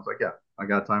that done? I was like, yeah, I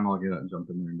got time. I'll get it and jump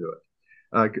in there and do it.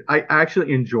 I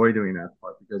actually enjoy doing that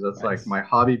part because that's like Nice. my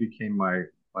hobby became my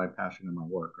passion and my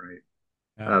work, right?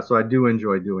 Yeah. So I do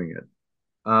enjoy doing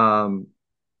it. Um,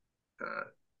 uh,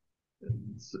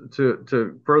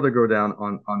 to further go down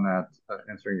on that,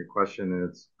 answering your question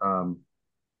is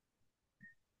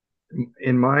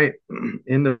in my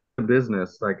in the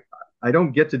business, like I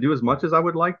don't get to do as much as I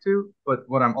would like to, but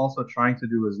what I'm also trying to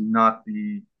do is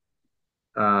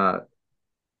uh,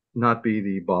 not be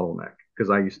the bottleneck because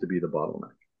I used to be the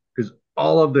bottleneck because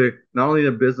all of the not only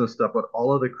the business stuff but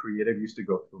all of the creative used to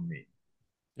go through me.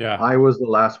 Yeah. I was the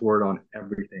last word on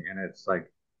everything, and it's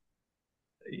like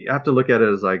you have to look at it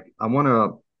as like I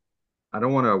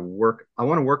don't want to work. I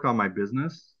want to work on my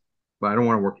business, but I don't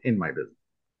want to work in my business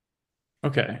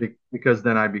Okay. because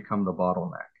then I become the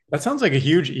bottleneck. That sounds like a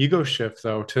huge ego shift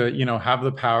though, to, have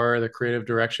the power, the creative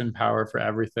direction power for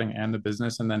everything and the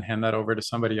business, and then hand that over to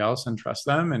somebody else and trust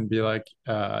them and be like,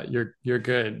 you're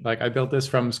good. Like I built this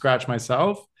from scratch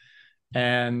myself,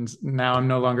 and now I'm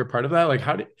no longer part of that. Like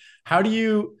how do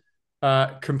you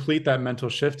complete that mental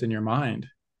shift in your mind?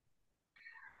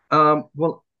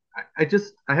 Well, I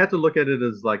had to look at it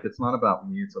as like it's not about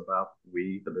me, it's about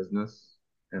we, the business,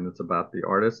 and it's about the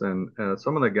artists. And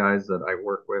some of the guys that I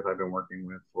work with, I've been working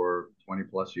with for 20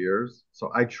 plus years,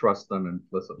 so I trust them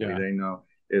implicitly. Yeah. They know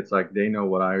it's like they know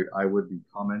what I would be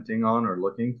commenting on or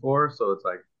looking for. So it's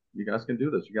like You guys can do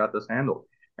this. You got this handled.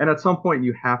 And at some point,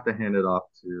 you have to hand it off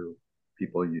to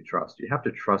people you trust. You have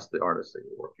to trust the artists that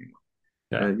you're working with.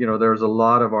 Yeah. And there's a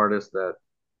lot of artists that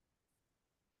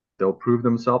they'll prove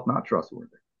themselves not trustworthy,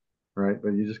 right? But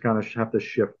you just kind of have to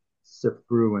sift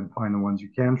through and find the ones you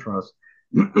can trust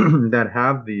that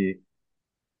have the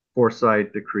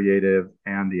foresight, the creative,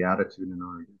 and the attitude in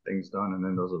order to get things done. And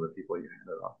then those are the people you hand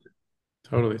it off to.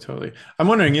 Totally, totally. I'm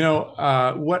wondering,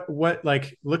 what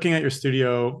like looking at your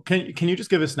studio, can you just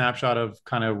give a snapshot of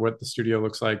kind of what the studio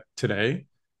looks like today,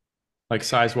 like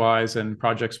size wise and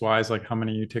projects wise, like how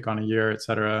many you take on a year, et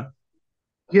cetera?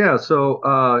 Yeah, so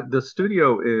the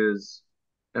studio is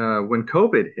when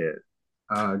COVID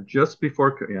hit, just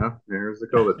before, yeah, there's the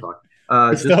COVID talk.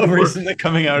 We're Just still before, recently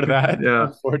coming out of that, yeah,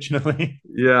 unfortunately.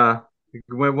 yeah.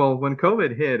 When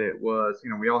COVID hit, it was,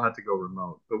 we all had to go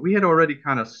remote, but we had already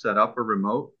kind of set up a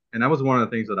remote, and that was one of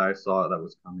the things that I saw that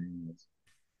was coming. It's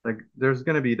like there's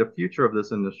going to be the future of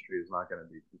this industry is not going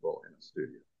to be people in a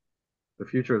studio. The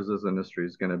future of this industry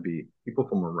is going to be people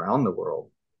from around the world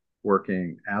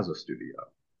working as a studio.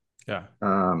 Yeah.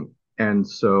 And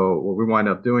so what we wind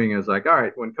up doing is like, all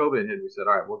right, when COVID hit, we said,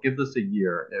 all right, we'll give this a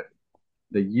year. If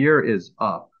the year is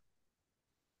up,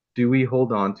 do we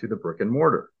hold on to the brick and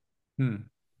mortar? Hmm.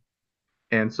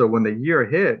 And so when the year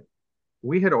hit,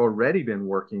 we had already been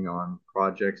working on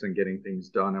projects and getting things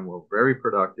done, and we're very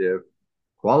productive.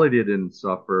 Quality didn't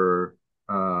suffer.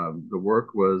 The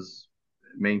work was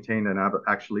maintained and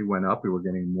actually went up. We were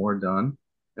getting more done.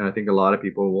 And I think a lot of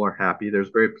people were happy. There's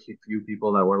very few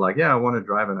people that were like, yeah, I want to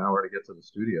drive an hour to get to the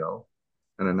studio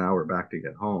and an hour back to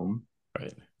get home.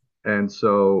 Right. And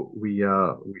so we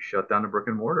shut down the brick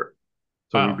and mortar.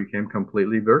 So we Wow. became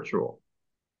completely virtual.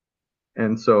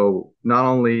 And so not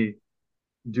only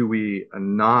do we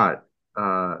not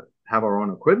have our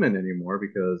own equipment anymore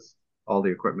because all the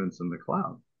equipment's in the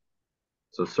cloud.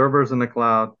 So servers in the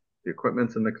cloud, the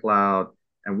equipment's in the cloud,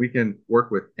 and we can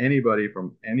work with anybody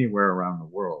from anywhere around the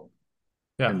world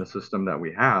in Yeah. the system that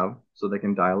we have. So they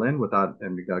can dial in without,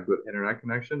 and we got good internet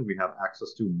connection. We have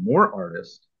access to more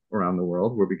artists around the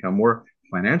world. We'll become more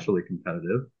financially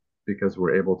competitive because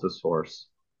we're able to source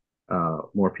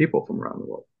more people from around the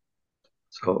world.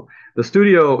 So the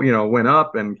studio, went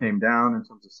up and came down in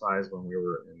terms of size when we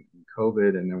were in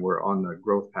COVID, and then we're on the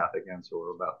growth path again. So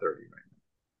we're about 30 right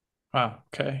Wow.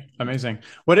 Okay. Amazing.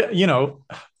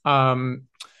 Um,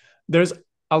 there's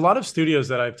a lot of studios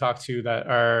that I've talked to that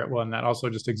are, well, and that also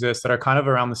just exist that are kind of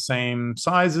around the same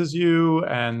size as you.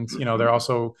 And, they're now.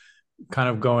 also kind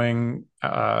of going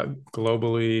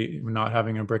globally, not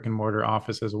having a brick and mortar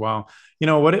office as well.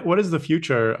 What is the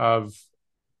future of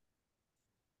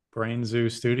BrainZoo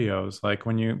Studios? Like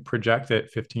when you project it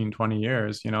 15, 20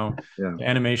 years, Yeah. the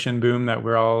animation boom that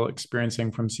we're all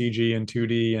experiencing from CG and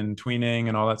 2D and tweening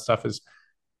and all that stuff is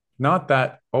not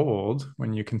that old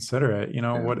when you consider it.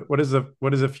 Yeah. What does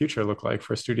the future look like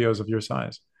for studios of your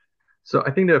size? So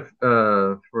I think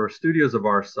that for studios of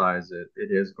our size, it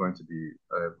is going to be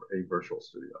a virtual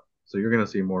studio. So you're going to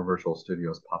see more virtual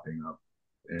studios popping up,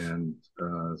 and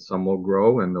some will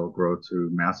grow and they'll grow to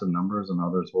massive numbers, and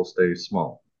others will stay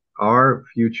small. Our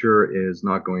future is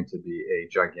not going to be a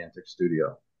gigantic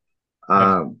studio.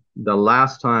 Yeah, The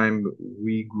last time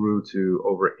we grew to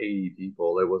over 80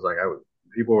 people, it was like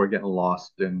people were getting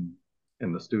lost in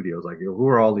the studios. Like, who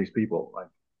are all these people? Like,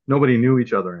 nobody knew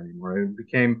each other anymore. It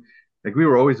became like we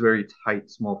were always very tight,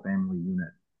 small family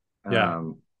unit. yeah,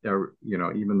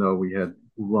 Even though we had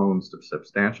grown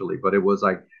substantially, but it was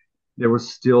like there were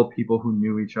still people who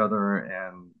knew each other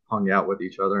and hung out with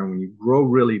each other. And when you grow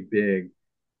really big,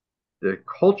 the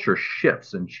culture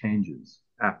shifts and changes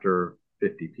after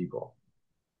 50 people.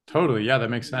 totally. Yeah, that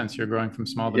makes sense. You're growing from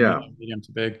small to Yeah. medium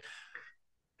to big.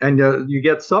 And you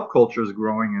get subcultures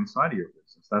growing inside of your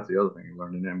business. That's the other thing you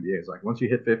learn in MBA. Is like once you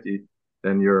hit 50,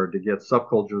 then you're to get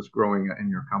subcultures growing in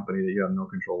your company that you have no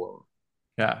control over.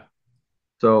 Yeah,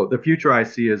 So the future I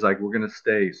see is like we're going to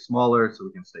stay smaller, so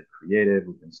we can stay creative,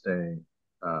 we can stay,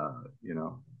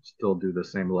 still do the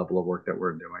same level of work that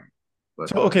we're doing. But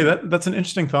so, okay, that's an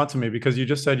interesting thought to me because you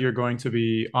just said you're going to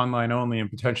be online only and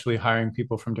potentially hiring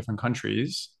people from different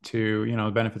countries to,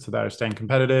 the benefits of that are staying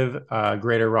competitive,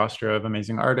 greater roster of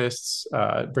amazing artists,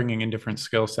 bringing in different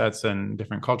skill sets and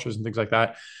different cultures and things like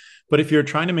that. But if you're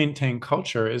trying to maintain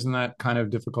culture, isn't that kind of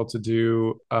difficult to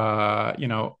do,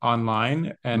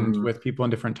 online and mm, with people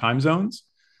in different time zones?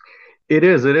 it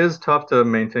is tough to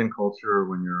maintain culture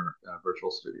when you're a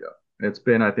virtual studio. It's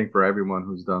been, I think, for everyone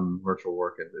who's done virtual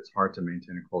work, it's hard to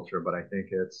maintain a culture, but I think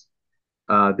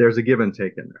there's a give and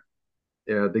take in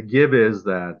there. The give is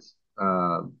that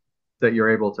you're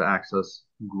able to access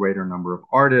greater number of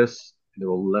artists. It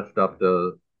will lift up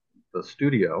the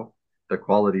studio, the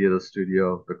quality of the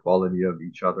studio, the quality of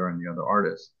each other and the other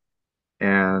artists.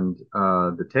 And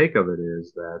the take of it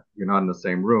is that you're not in the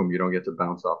same room. You don't get to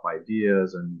bounce off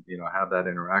ideas and have that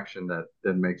interaction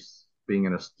that makes being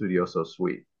in a studio so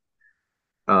sweet.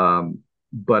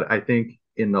 But I think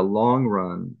in the long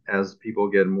run, as people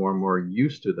get more and more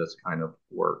used to this kind of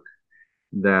work,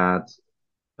 that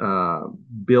uh,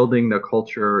 building the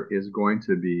culture is going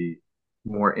to be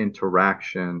more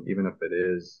interaction, even if it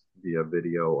is via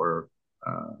video or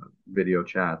uh, video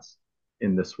chats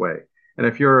in this way. And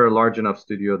if you're a large enough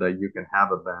studio that you can have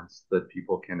events that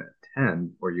people can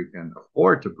attend or you can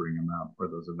afford to bring them out for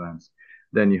those events,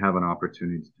 then you have an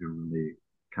opportunity to really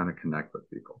kind of connect with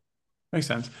people. Makes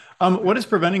sense. What is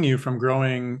preventing you from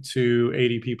growing to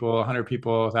 80 people, 100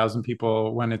 people, 1,000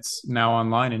 people when it's now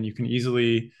online and you can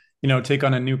easily, take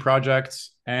on a new project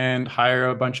and hire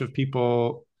a bunch of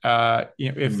people,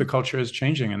 if the culture is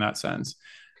changing in that sense?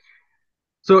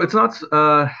 So it's not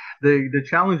the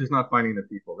challenge is not finding the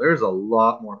people. There's a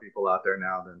lot more people out there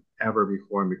now than ever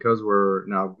before, and because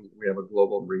we have a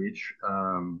global reach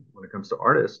when it comes to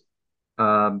artists,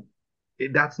 um,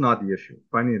 that's not the issue.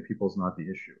 Finding the people is not the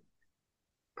issue.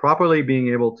 Properly being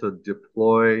able to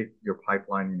deploy your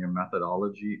pipeline and your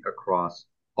methodology across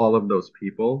all of those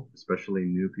people, especially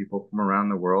new people from around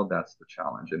the world, that's the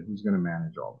challenge. And who's going to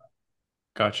manage all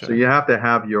that? So Gotcha. you have to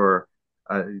have your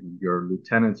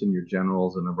lieutenants and your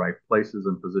generals in the right places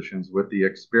and positions with the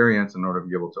experience in order to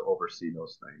be able to oversee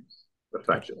those things Gotcha.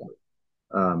 effectively.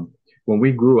 When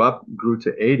we grew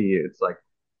to 80, it's like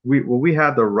we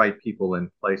had the right people in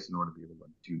place in order to be able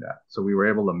to do that. So we were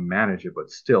able to manage it,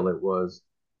 but still, it was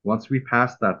once we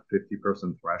passed that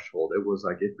 50-person threshold, it was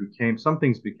like some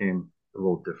things became a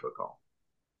little difficult.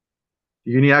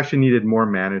 You actually needed more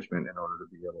management in order to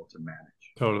be able to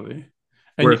manage. Totally.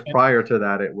 And Whereas prior to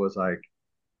that, it was like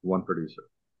one producer.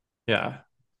 yeah,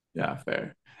 yeah,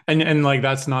 fair. And like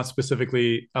that's not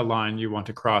specifically a line you want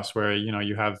to cross where,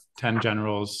 you have 10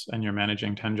 generals and you're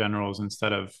managing 10 generals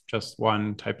instead of just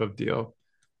one type of deal.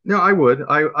 No, I would.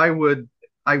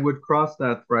 I would cross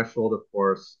that threshold, of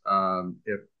course,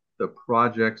 if the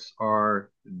projects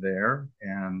are there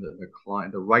and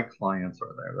the right clients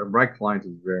are there. The right clients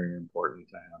is very important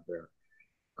to have there.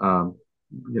 Um,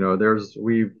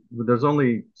 there's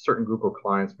only certain group of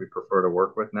clients we prefer to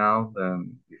work with now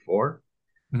than before,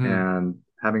 Mhm. and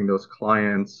having those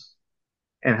clients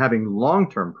and having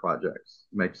long-term projects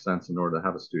makes sense in order to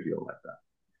have a studio like that.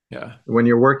 Yeah. When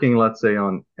you're working, let's say,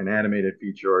 on an animated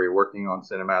feature or you're working on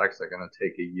cinematics that are going to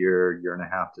take a year and a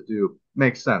half to do,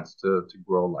 makes sense to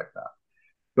grow like that.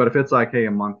 But if it's like, hey,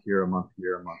 a month here, a month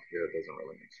here, a month here, it doesn't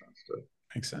really make sense to.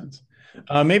 Makes sense.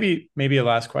 Maybe a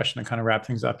last question to kind of wrap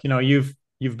things up.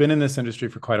 You've been in this industry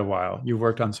for quite a while. You've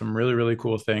worked on some really, really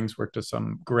cool things, worked with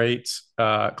some great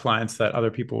clients that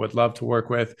other people would love to work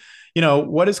with.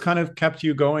 What has kind of kept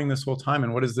you going this whole time?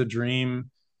 And what is the dream,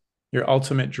 your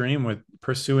ultimate dream with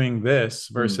pursuing this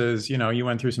Hmm. versus, you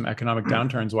went through some economic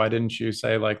downturns. Why didn't you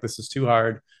say, like, this is too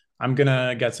hard? I'm going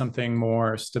to get something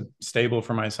more stable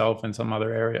for myself in some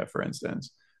other area, for instance.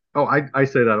 Oh, I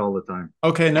say that all the time.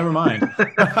 Okay, never mind.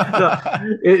 No,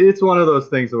 it's one of those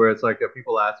things where it's like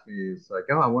people ask me, it's like,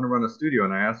 oh, I want to run a studio,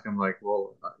 and I ask them like,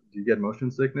 well, do you get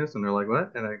motion sickness? And they're like,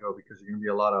 what? And I go, because you're gonna be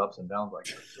a lot of ups and downs like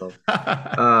this. So,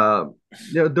 uh,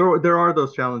 there are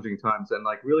those challenging times, and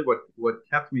like really, what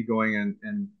kept me going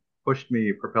and pushed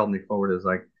me, propelled me forward is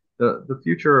like the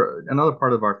future. Another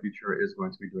part of our future is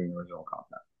going to be doing original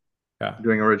content, Yeah.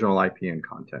 doing original IP and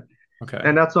content. Okay.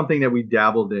 And that's something that we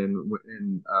dabbled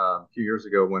in a few years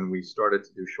ago when we started to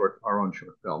do our own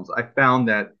short films. I found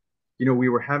that we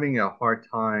were having a hard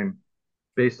time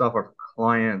based off of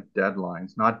client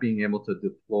deadlines, not being able to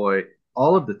deploy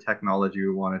all of the technology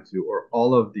we wanted to or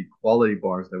all of the quality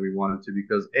bars that we wanted to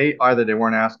because either they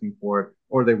weren't asking for it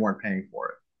or they weren't paying for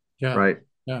it, Yeah. right?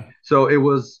 Yeah. So it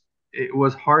was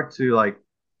hard to like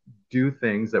do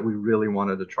things that we really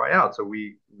wanted to try out. So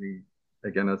we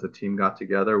again as a team got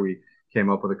together. We came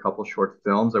up with a couple short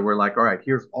films and we're like, all right,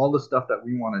 here's all the stuff that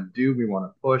we want to do, we want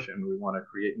to push, and we want to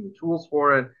create new tools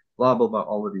for it. Blah blah blah,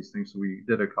 all of these things. So we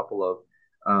did a couple of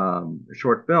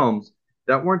short films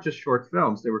that weren't just short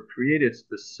films. They were created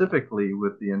specifically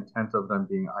with the intent of them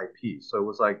being IP. So it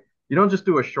was like you don't just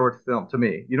do a short film. To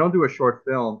me, you don't do a short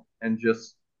film and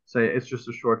just say it's just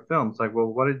a short film. It's like,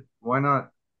 well, why not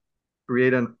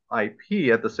create an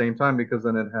IP at the same time because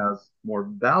then it has more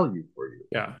value for you.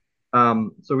 Yeah.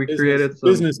 So we created some,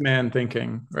 Businessman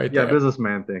thinking right yeah, there.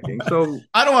 businessman thinking. So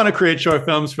I don't want to create short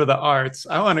films for the arts.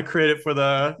 I want to create it for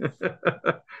the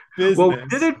Well, we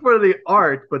did business. it for the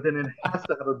art, but then it has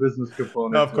to have a business No,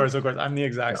 component of to it. course, of course. I'm the Yeah,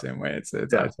 exact same way. It's I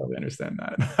yeah, totally understand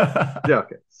that. yeah.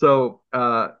 Okay. So,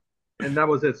 and that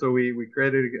was it. So we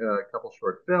created a couple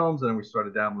short films, and then we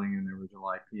started dabbling in the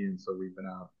original IP, and so we've been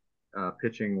out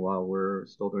pitching while we're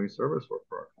still doing service work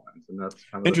for our clients, and that's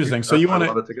kind of the future. Interesting. So That's you where want I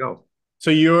love to it to go. So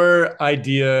your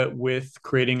idea with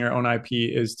creating your own IP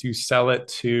is to sell it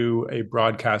to a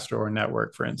broadcaster or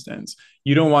network, for instance.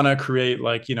 You don't want to create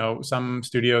like, some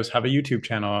studios have a YouTube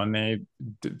channel and they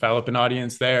develop an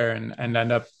audience there and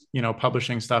end up,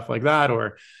 publishing stuff like that.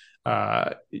 Or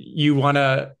you want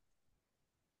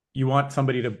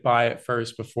somebody to buy it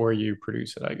first before you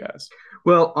produce it, I guess.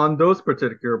 Well, on those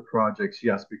particular projects,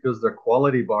 yes, because the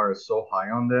quality bar is so high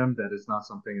on them that it's not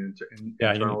something Yeah, you need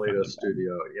internally to the funding.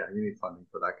 studio. Yeah, you need funding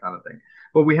for that kind of thing.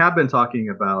 But we have been talking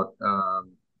about,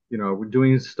 we're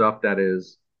doing stuff that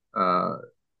is uh,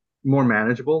 more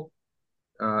manageable.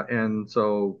 And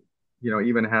so,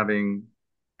 even having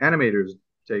animators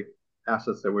take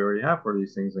assets that we already have for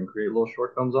these things and create little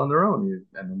short films on their own.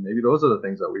 And then maybe those are the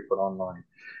things that we put online.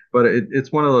 But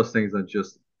it's one of those things that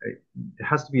just, it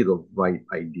has to be the right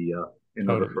idea in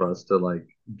order Totally. for us to like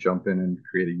jump in and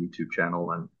create a YouTube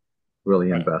channel and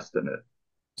really Right. invest in it.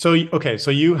 So, okay,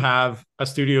 so you have a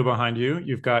studio behind you.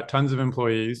 You've got tons of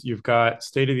employees. You've got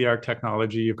state-of-the-art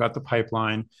technology. You've got the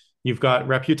pipeline. You've got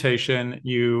reputation.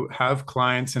 You have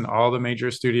clients in all the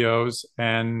major studios,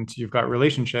 and you've got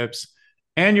relationships,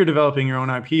 and you're developing your own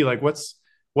IP. Like,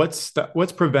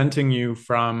 what's preventing you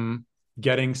from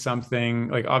getting something?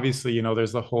 Like, obviously,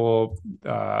 there's the whole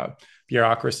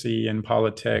bureaucracy and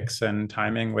politics and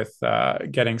timing with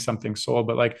getting something sold,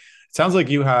 but like it sounds like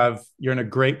you're in a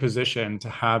great position to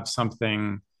have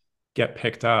something get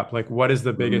picked up. Like, what is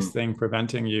the biggest Mhm. thing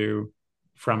preventing you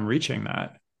from reaching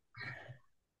that?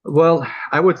 Well,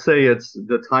 I would say it's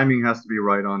the timing has to be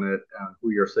right on it,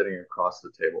 who you're sitting across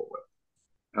the table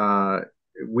with. Uh,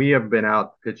 we have been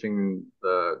out pitching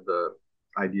the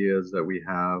ideas that we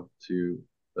have to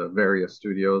the various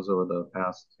studios over the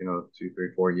past, 2,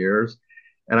 3, 4 years.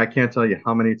 And I can't tell you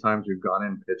how many times we've gone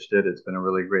in, pitched it. It's been a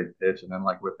really great pitch. And then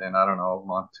like within, I don't know, a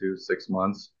month, 2, 6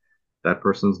 months, that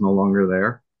person's no longer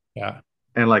there. Yeah.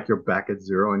 And like you're back at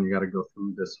zero and you got to go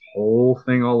through this whole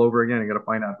thing all over again. You got to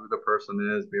find out who the person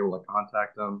is, be able to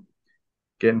contact them,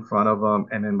 get in front of them.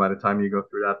 And then by the time you go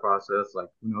through that process, like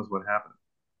who knows what happened.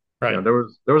 Right. There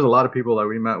was a lot of people that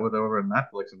we met with over at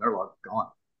Netflix, and they're like gone.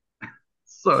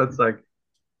 So it's like,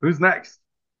 who's next,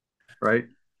 right?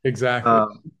 Exactly.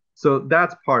 Um, so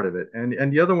that's part of it, and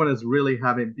the other one is really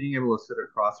being able to sit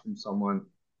across from someone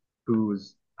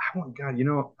who's, I want God,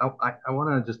 I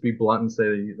want to just be blunt and say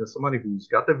that there's somebody who's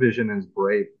got the vision and is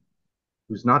brave,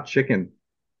 who's not chicken.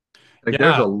 Like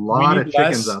there's Yeah. a We lot need of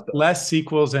chickens less out there. less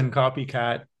sequels and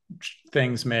copycat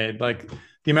things made. Like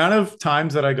the amount of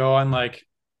times that I go on like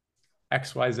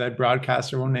XYZ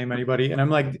broadcaster, won't name anybody. And I'm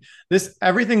like, this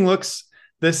everything looks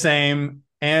the same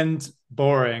and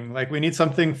boring. Like we need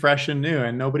something fresh and new,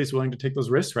 and nobody's willing to take those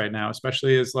risks right now,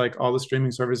 especially as like all the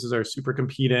streaming services are super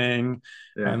competing.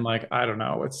 Yeah, And like, I don't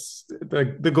know, it's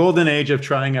the golden age of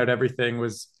trying out everything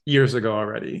was years ago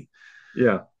already.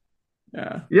 yeah,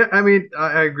 Yeah, yeah. I mean,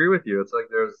 I agree with you. It's like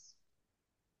there's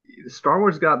Star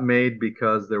Wars got made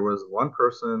because there was one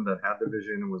person that had the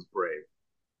vision and was brave.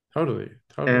 totally,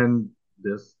 totally. And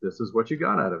this is what you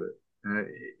got out of it.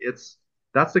 It's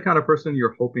That's the kind of person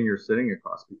you're hoping you're sitting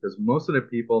across, because most of the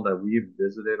people that we've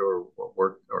visited or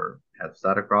worked or have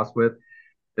sat across with,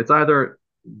 it's either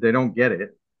they don't get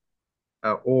it,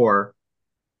 or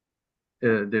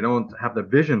they don't have the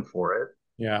vision for it,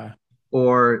 Yeah,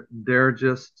 or they're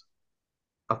just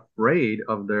afraid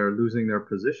of their losing their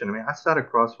position. I mean, I sat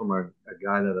across from a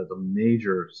guy that has a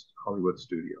major Hollywood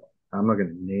studio. I'm not going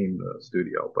to name the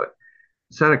studio, but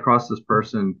sat across this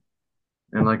person.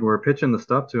 And like we are pitching the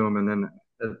stuff to him, and then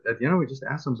at the end we just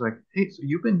asked him, like, "Hey, so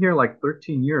you've been here like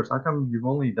 13 years. How come you've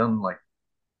only done like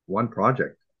one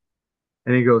project?"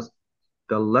 And he goes,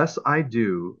 "The less I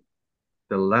do,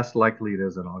 the less likely it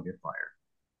is that I'll get fired."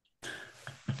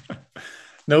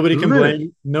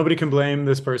 Literally, nobody can blame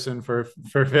this person for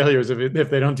failures if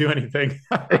they don't do anything.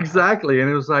 exactly. And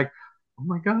it was like, "Oh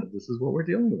my God, this is what we're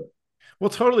dealing with." Well,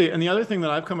 totally. And the other thing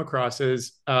that I've come across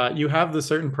is you have the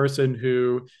certain person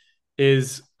who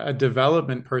is a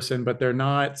development person, but they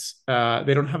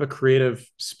don't have a creative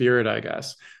spirit, I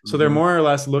guess. So they're Hmm. more or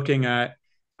less looking at,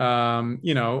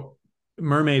 you know,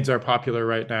 mermaids are popular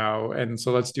right now. And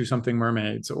so let's do something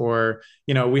mermaids. Or,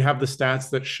 we have the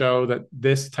stats that show that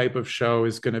this type of show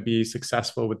is going to be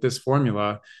successful with this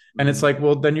formula. And it's Hmm. like,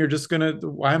 well, then you're just going to,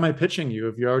 why am I pitching you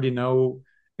if you already know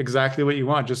exactly what you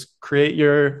want? Just create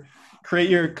create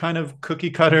your kind of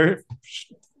cookie cutter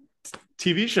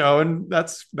TV show, and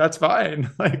that's fine.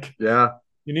 Like Yeah,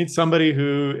 you need somebody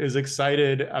who is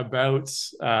excited about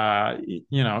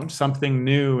something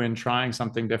new and trying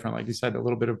something different. Like you said, a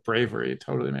little bit of bravery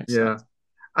totally makes yeah. sense.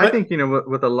 I But think,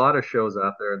 with a lot of shows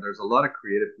out there, there's a lot of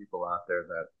creative people out there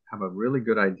that have a really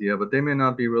good idea, but they may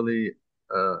not be really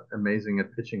amazing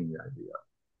at pitching the idea.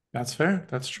 that's fair.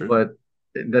 That's true. But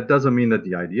that doesn't mean that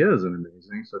the idea isn't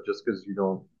amazing. So just because you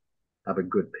don't have a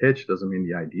good pitch doesn't mean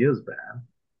the idea is bad.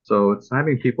 So it's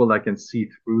having people that can see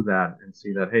through that and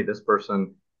see that, hey, this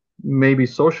person may be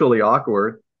socially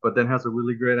awkward, but then has a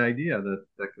really great idea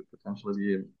that could potentially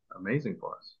be amazing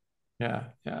for us. Yeah,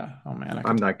 yeah. Oh man,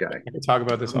 I'm that guy. I could talk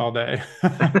about this all day.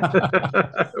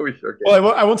 We sure Well,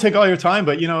 can. I won't take all your time,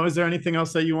 but is there anything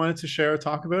else that you wanted to share or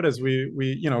talk about as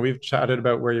we've chatted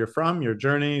about where you're from, your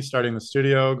journey, starting the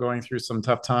studio, going through some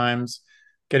tough times,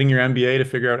 getting your MBA to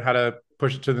figure out how to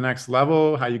push it to the next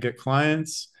level, how you get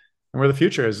clients, and where the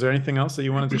future is. Is there anything else that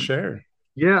you wanted to share?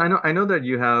 Yeah, I know that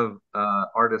you have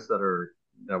artists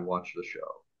that watch the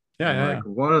show, Yeah, and yeah, like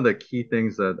yeah. one of the key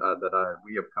things that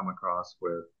we have come across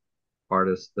with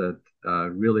artists that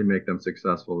really make them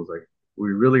successful is like we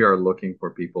really are looking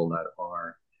for people that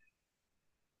are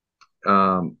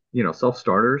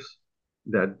self-starters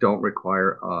that don't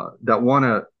require that want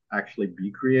to actually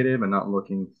be creative and not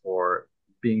looking for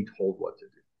being told what to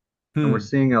do. And we're Hmm.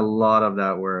 seeing a lot of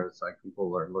that where it's like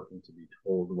people are looking to be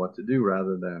told what to do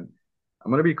rather than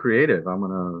I'm going to be creative. I'm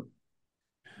going to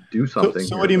do So, something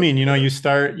so what here do you that's mean?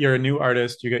 creative. You're a new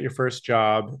artist, you get your first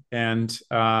job, and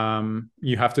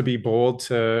you have to be bold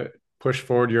to push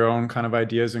forward your own kind of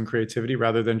ideas and creativity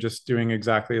rather than just doing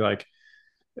exactly like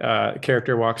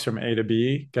character walks from A to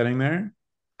B, getting there.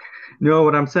 No,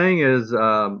 what I'm saying is,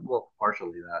 well,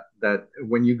 partially that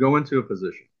when you go into a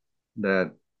position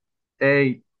that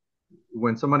a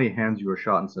when somebody hands you a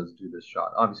shot and says, do this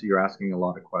shot, obviously you're asking a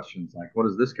lot of questions like, what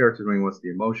is this character doing? What's the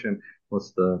emotion?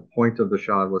 What's the point of the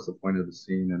shot? What's the point of the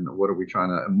scene? And what are we trying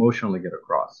to emotionally get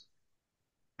across?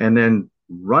 And then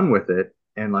run with it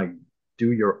and like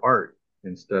do your art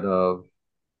instead of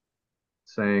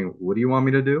saying, what do you want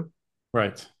me to do?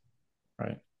 Right,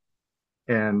 right.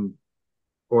 And,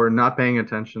 or not paying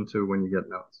attention to when you get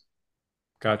notes.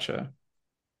 Gotcha.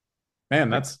 Man,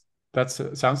 Like that's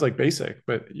sounds like basic,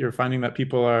 but you're finding that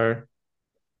people are,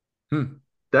 hmm.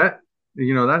 that,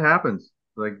 that happens.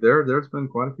 Like there's been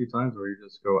quite a few times where you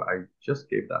just go, I just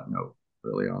gave that note,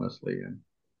 really honestly. And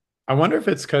I wonder if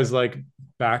it's because like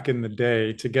back in the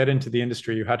day, to get into the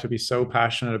industry, you had to be so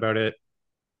passionate about it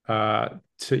uh,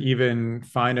 to even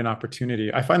find an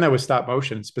opportunity. I find that with stop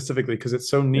motion specifically because it's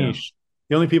so yeah, niche.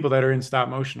 The only people that are in stop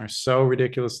motion are so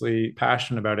ridiculously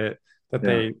passionate about it that yeah,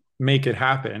 they make it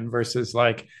happen versus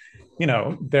like,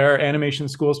 there are animation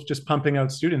schools just pumping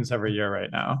out students every year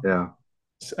right now, yeah,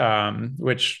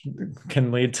 which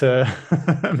can lead to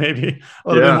maybe a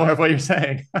little bit yeah. more of what you're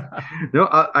saying. No,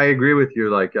 I agree with you.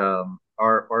 Like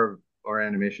our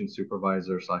animation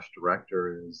supervisor slash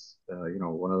director is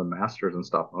one of the masters in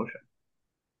stop motion.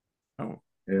 Oh,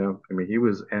 I mean he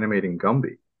was animating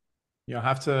Gumby. you'll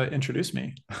have to introduce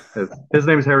me. His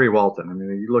name is Harry Walton. I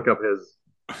mean you look up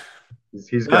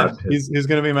he's Done. got his He's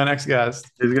going to be my next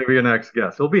guest. he's going to be a next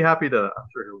guest. He'll be happy to. I'm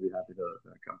sure he'll be happy to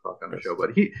come talk on the show.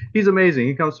 First. But he's amazing.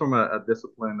 He comes from a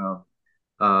discipline of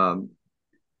um,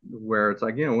 where it's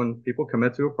like when people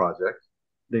commit to a project,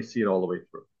 they see it all the way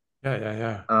through. Yeah,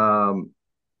 yeah, yeah. Um,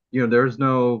 there's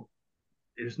no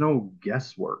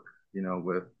guesswork.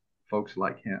 With folks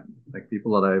like him, like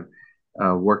people that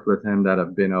I've worked with him that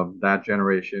have been of that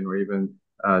generation or even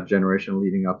generation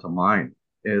leading up to mine.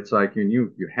 It's like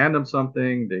you hand them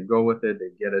something, they go with it, they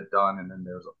get it done, and then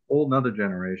there's a whole nother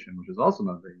generation, which is also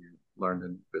another thing you learned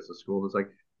in business school. It's like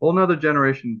a whole nother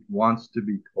generation wants to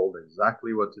be told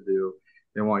exactly what to do.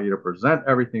 They want you to present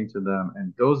everything to them,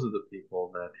 and those are the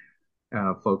people that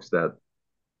folks that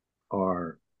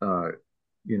are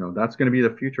that's going to be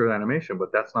the future of animation,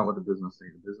 but that's not what the business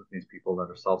needs. The business needs people that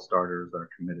are self-starters, that are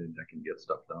committed, that can get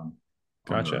stuff done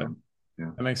on their Gotcha. own.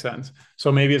 Yeah. That makes sense.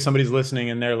 So maybe if somebody's listening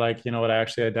and they're like, you know what, I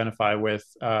actually identify with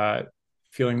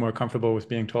feeling more comfortable with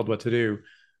being told what to do,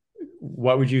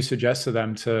 what would you suggest to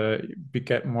them to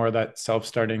get more of that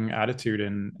self-starting attitude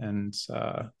and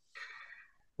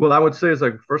Well, I would say is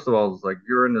like first of all, it's like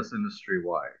you're in this industry.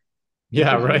 Why?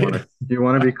 yeah, Because you want right. to you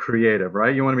want to be creative,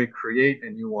 right? You want to be create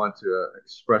and you want to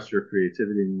express your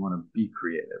creativity and you want to be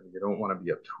creative. You don't want to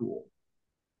be a tool.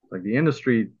 Like the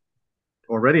industry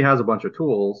already has a bunch of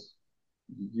tools.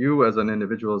 You as an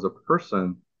individual, as a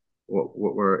person,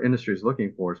 what our industry is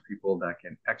looking for is people that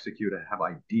can execute and have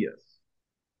ideas.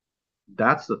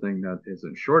 that's the thing that is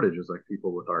in shortage, is like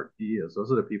people with ideas.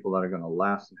 Those are the people that are going to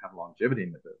last and have longevity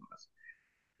in the business.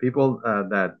 People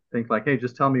that think like, hey,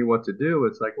 just tell me what to do.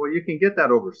 It's like, well, you can get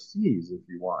that overseas if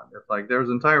you want. It's like there's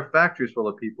entire factories full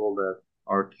of people that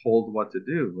are told what to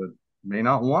do, but may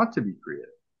not want to be creative.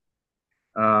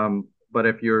 But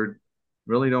if you're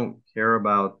really don't care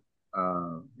about,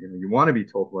 you want to be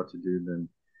told what to do, then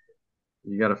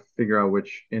you got to figure out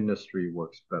which industry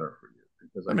works better for you.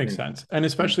 Because That makes sense. And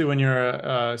especially when you're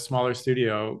a smaller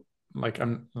studio, like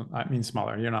I mean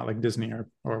smaller, you're not like Disney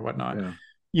or whatnot. Yeah.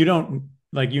 You don't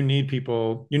like, you need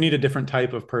people, you need a different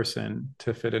type of person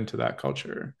to fit into that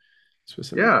culture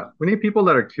specifically. Yeah, we need people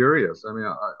that are curious. I mean,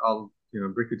 I'll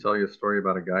briefly tell you a story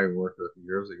about a guy who worked with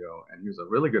years ago, and he was a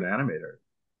really good animator.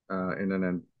 And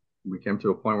then we came to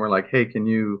a point where like, hey, can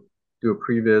you do a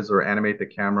previs or animate the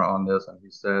camera on this? And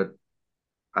he said,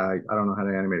 I don't know how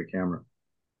to animate a camera.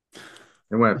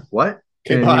 And went, what?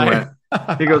 Okay, And bye.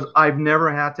 he goes, I've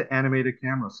never had to animate a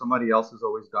camera. Somebody else has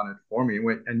always done it for me. And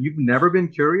went, and you've never been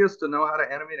curious to know how to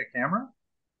animate a camera?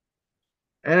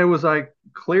 And it was like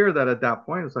clear that at that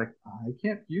point, it's like, I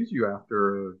can't use you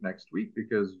after next week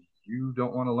because you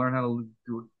don't want to learn how to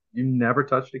do it. You never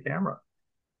touched a camera.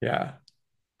 Yeah.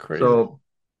 Crazy. So,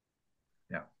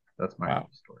 yeah, that's my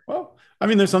story. Well, I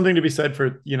mean, there's something to be said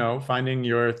for, finding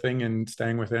your thing and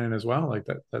staying within it as well. Like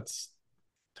that's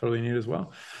totally neat as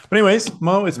well. But anyways,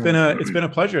 Mo, it's been a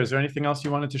pleasure. Is there anything else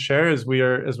you wanted to share as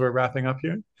we're wrapping up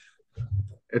here?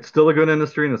 It's still a good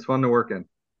industry and it's fun to work in.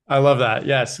 I love that.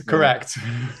 Yes, correct.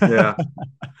 Yeah.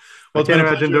 Well, I can't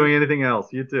imagine doing anything else.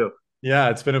 You too. Yeah,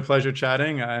 it's been a pleasure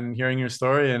chatting and hearing your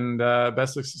story, and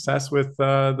best of success with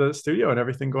the studio and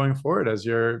everything going forward as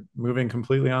you're moving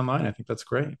completely online. I think that's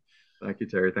great. Thank you,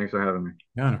 Terry. Thanks for having me.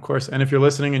 Yeah, and of course. And if you're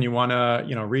listening and you want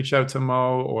to, reach out to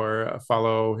Mo or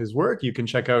follow his work, you can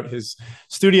check out his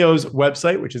studio's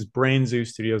website, which is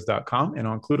brainzoostudios.com. And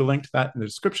I'll include a link to that in the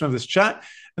description of this chat.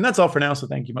 And that's all for now. So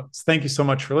thank you. Thank you so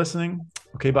much for listening.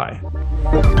 Okay, bye.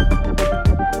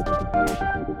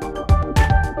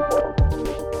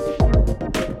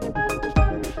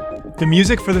 The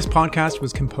music for this podcast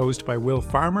was composed by Will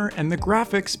Farmer and the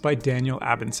graphics by Daniel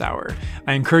Abensauer.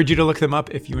 I encourage you to look them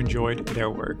up if you enjoyed their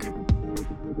work.